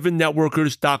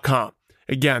purposedrivennetworkers.com.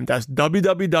 Again, that's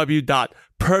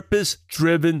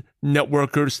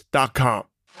www.purposedrivennetworkers.com.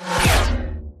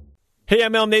 Hey,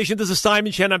 MLM Nation, this is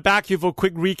Simon Chen. I'm back here for a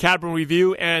quick recap and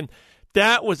review, and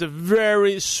that was a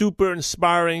very super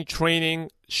inspiring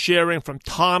training sharing from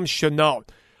Tom Chenault,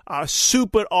 a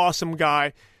super awesome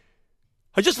guy.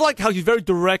 I just like how he's very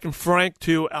direct and frank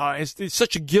too. He's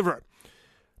such a giver.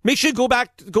 Make sure you go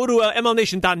to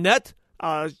MLMNation.net.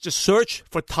 Just search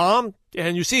for Tom,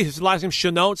 and you see his last name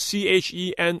Chenault, Chenault.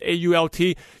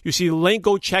 You see the link.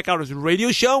 Go check out his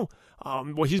radio show.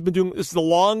 What he's been doing. This is the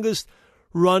longest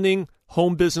running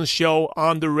home business show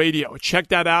on the radio. Check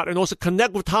that out and also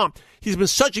connect with Tom. He's been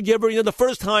such a giver. You know, the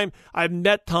first time I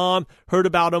met Tom, heard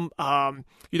about him, our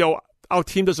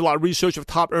team does a lot of research of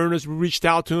top earners. We reached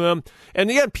out to him. And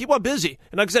again, people are busy.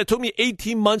 And like I said, it took me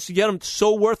 18 months to get him.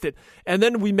 So worth it. And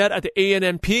then we met at the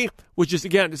ANMP, which is,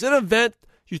 again, it's an event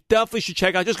you definitely should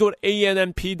check out. Just go to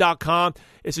ANMP.com.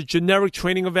 It's a generic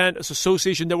training event. It's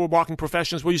Association Network Marketing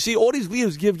Professionals where you see all these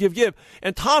leaders give.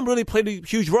 And Tom really played a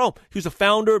huge role. He was the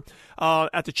founder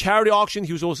at the charity auction.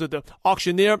 He was also the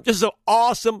auctioneer. This is an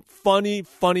awesome, funny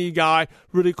guy,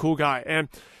 really cool guy. And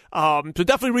so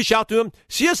definitely reach out to him.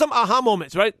 See some aha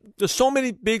moments, right? There's so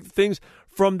many big things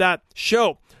from that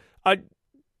show.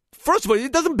 First of all,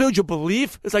 it doesn't build your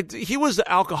belief. It's like he was an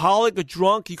alcoholic, a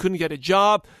drunk. He couldn't get a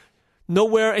job.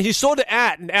 Nowhere. And he saw the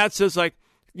ad, and the ad says, like,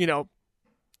 no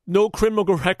no criminal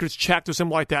records checked or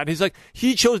something like that. And he's like,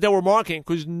 he chose network marketing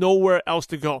because there's nowhere else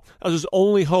to go. That was his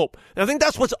only hope. And I think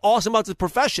that's what's awesome about this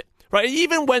profession, right?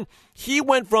 Even when he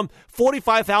went from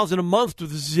 $45,000 a month to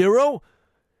zero,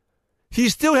 he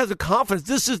still has the confidence.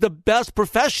 This is the best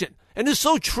profession. And it's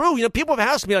so true. People have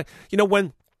asked me, like,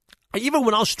 even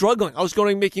when I was struggling, I was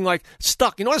making like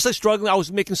stuck. When I say struggling, I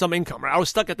was making some income, right? I was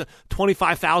stuck at the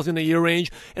 $25,000 a year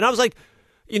range. And I was like,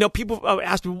 people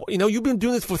asked me, you've been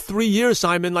doing this for 3 years,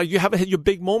 Simon. Like, you haven't hit your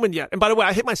big moment yet. And by the way,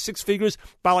 I hit my 6 figures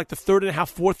by like the third and a half,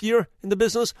 fourth year in the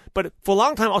business. But for a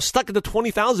long time, I was stuck at the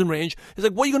 20,000 range. It's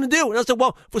like, what are you going to do? And I said,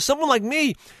 well, for someone like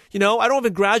me, I don't have a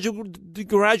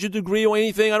graduate degree or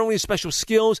anything. I don't have any special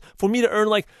skills. For me to earn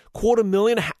like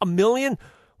 $250,000, $1 million,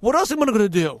 what else am I going to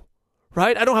do?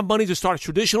 Right? I don't have money to start a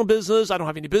traditional business. I don't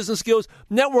have any business skills.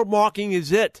 Network marketing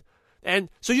is it.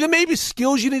 And so there may be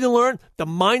skills you need to learn, the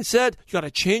mindset, you got to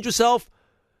change yourself,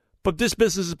 but this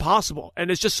business is possible.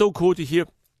 And it's just so cool to hear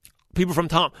people from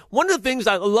Tom. One of the things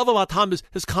I love about Tom is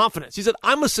his confidence. He said,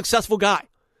 I'm a successful guy,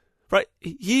 right?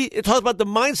 He talks about the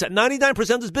mindset.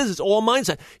 99% of his business, all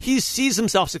mindset. He sees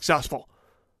himself successful.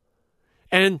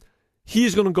 And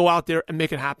he's going to go out there and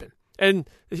make it happen. And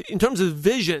in terms of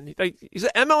vision, like he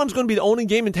said, MLM is going to be the only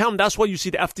game in town. That's why you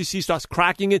see the FTC starts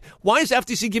cracking it. Why is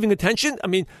FTC giving attention? I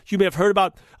mean, you may have heard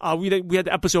about, we had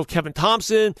the episode of Kevin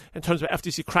Thompson in terms of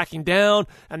FTC cracking down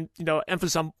and,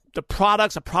 emphasis on the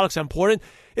products are important.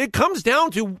 It comes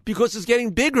down to because it's getting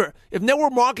bigger. If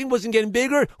network marketing wasn't getting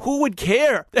bigger, who would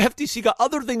care? The FTC got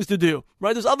other things to do,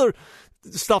 right? There's other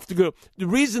stuff to go. The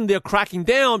reason they're cracking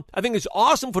down, I think it's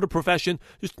awesome for the profession,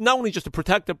 just not only just to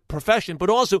protect the profession, but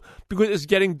also because it's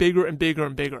getting bigger and bigger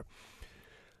and bigger.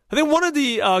 I think one of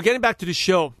the, getting back to the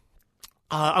show,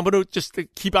 I'm going to just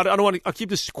keep out, I'll keep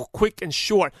this quick and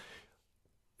short.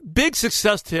 Big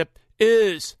success tip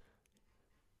is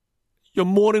your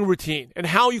morning routine and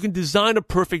how you can design a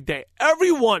perfect day.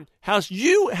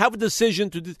 You have a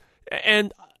decision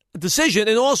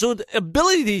and also the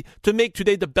ability to make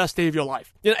today the best day of your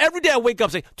life. Every day I wake up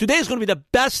and say, today is going to be the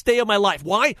best day of my life.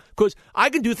 Why? Because I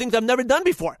can do things I've never done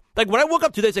before. Like when I woke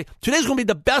up today, I say, today's going to be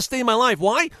the best day of my life.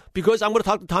 Why? Because I'm going to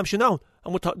talk to Tom Chanel.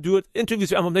 I'm going to do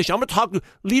interviews with MLM Nation. I'm going to talk to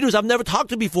leaders I've never talked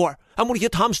to before. I'm going to hear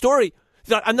Tom's story.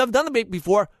 I've never done it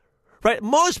before, right?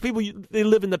 Most people, they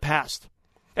live in the past.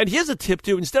 And here's a tip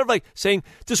too. Instead of like saying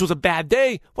this was a bad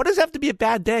day, why does it have to be a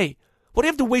bad day? What do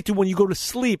you have to wait till when you go to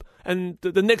sleep and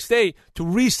the next day to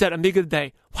reset and make it a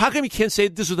day? How come you can't say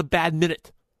this was a bad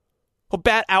minute? A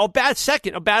bad hour, a bad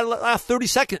second, a bad 30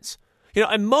 seconds?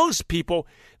 And most people,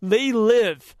 they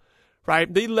live,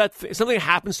 right? They let something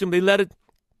happens to them, they let it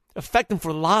affect them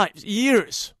for lives,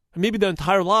 years, maybe their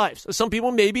entire lives. Some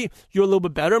people, maybe you're a little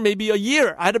bit better, maybe a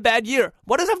year. I had a bad year.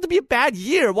 Why does it have to be a bad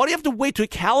year? Why do you have to wait to a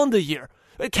calendar year?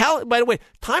 By the way,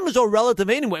 time is all relative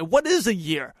anyway. What is a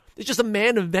year? It's just a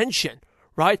man invention,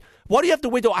 right? Why do you have to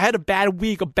wait till I had a bad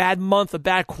week, a bad month, a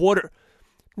bad quarter?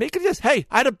 Make it just, hey,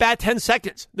 I had a bad 10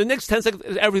 seconds. The next 10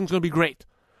 seconds, everything's going to be great.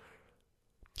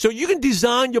 So you can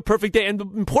design your perfect day. And the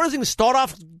important thing is start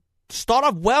off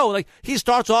well. Like he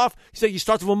starts with a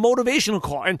motivational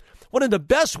call. And one of the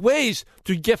best ways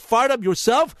to get fired up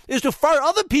yourself is to fire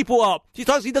other people up. He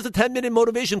does a 10-minute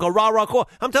motivation call, rah call.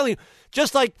 I'm telling you,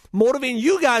 just like motivating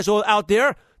you guys all out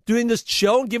there doing this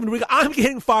show and giving I'm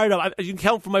getting fired up. As you can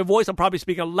count from my voice, I'm probably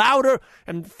speaking louder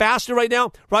and faster right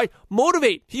now, right?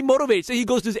 Motivate. He motivates. He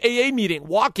goes to his AA meeting,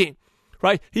 walking,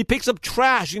 right? He picks up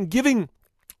trash and giving,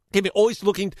 always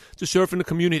looking to serve in the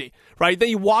community, right? Then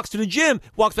he walks to the gym,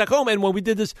 walks back home. And when we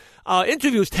did this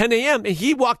interview, it was 10 a.m. and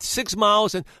he walked 6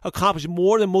 miles and accomplished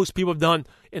more than most people have done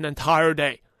in an entire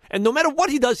day. And no matter what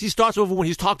he does, he starts over when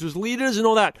he's talked to his leaders and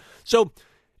all that. So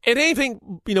in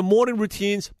anything, morning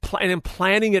routines and then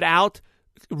planning it out,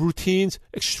 routines,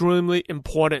 extremely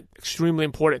important, extremely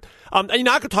important. And,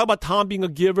 I could talk about Tom being a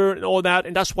giver and all that,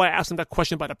 and that's why I asked him that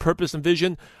question about the purpose and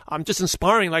vision. Just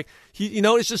inspiring. Like, it's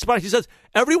just inspiring. He says,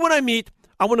 everyone I meet,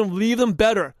 I want to leave them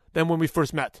better than when we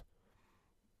first met.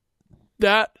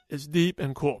 That is deep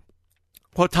and cool.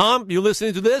 Well, Tom, you're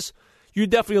listening to this, you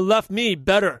definitely left me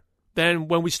better than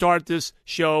when we started this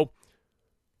show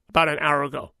about an hour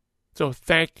ago. So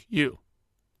thank you.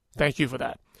 Thank you for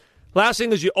that. Last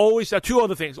thing is you always, two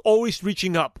other things, always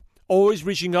reaching up.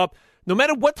 No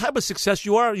matter what type of success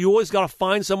you are, you always got to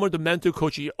find someone to mentor,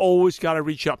 coach you. You always got to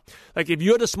reach up. Like if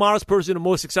you're the smartest person, the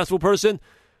most successful person,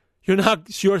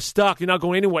 you're stuck. You're not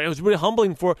going anywhere. It was really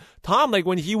humbling for Tom. Like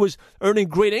when he was earning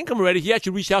great income already, he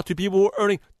actually reached out to people who were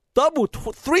earning double,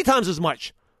 3 times as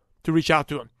much to reach out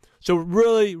to him. So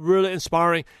really, really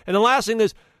inspiring. And the last thing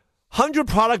is 100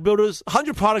 product builders,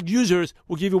 100 product users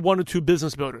will give you 1 or 2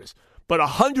 business builders. but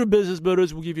 100 business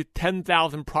builders will give you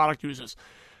 10,000 product users.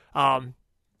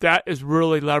 That is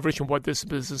really leveraging what this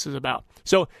business is about.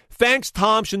 So thanks,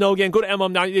 Tom Chenault. Again, go to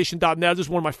MLMNation.net. This is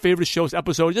one of my favorite shows,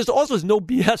 episodes. Just also is no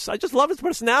BS. I just love his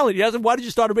personality. He asked him, why did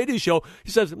you start a radio show?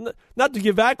 He says, not to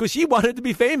give back, because he wanted to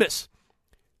be famous.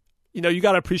 You know, you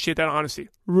got to appreciate that honesty.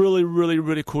 Really, really,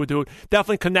 really cool dude.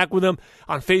 Definitely connect with him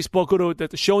on Facebook. Go to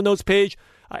the show notes page,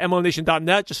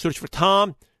 MLMNation.net. Just search for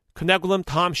Tom. Connect with him,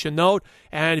 Tom Chenault.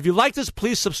 And if you like this,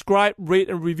 please subscribe, rate,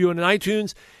 and review on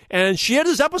iTunes. And share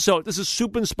this episode. This is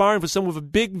super inspiring for someone with a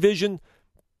big vision,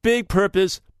 big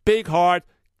purpose, big heart,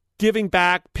 giving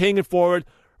back, paying it forward.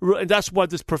 And that's what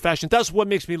this profession, that's what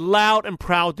makes me loud and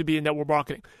proud to be in network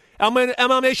marketing.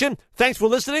 MLM Nation, thanks for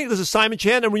listening. This is Simon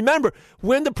Chan. And remember,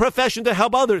 we're in the profession to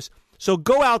help others. So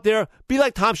go out there, be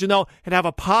like Tom Chenault, and have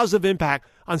a positive impact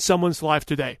on someone's life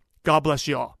today. God bless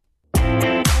you all.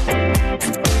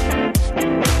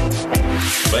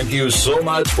 Thank you so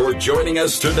much for joining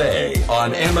us today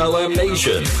on MLM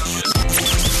Nation.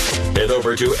 Head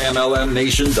over to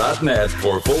MLMNation.net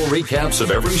for full recaps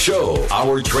of every show,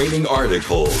 our training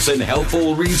articles, and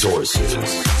helpful resources.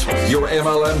 Your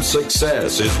MLM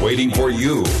success is waiting for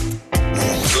you.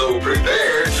 So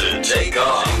prepare to take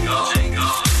off.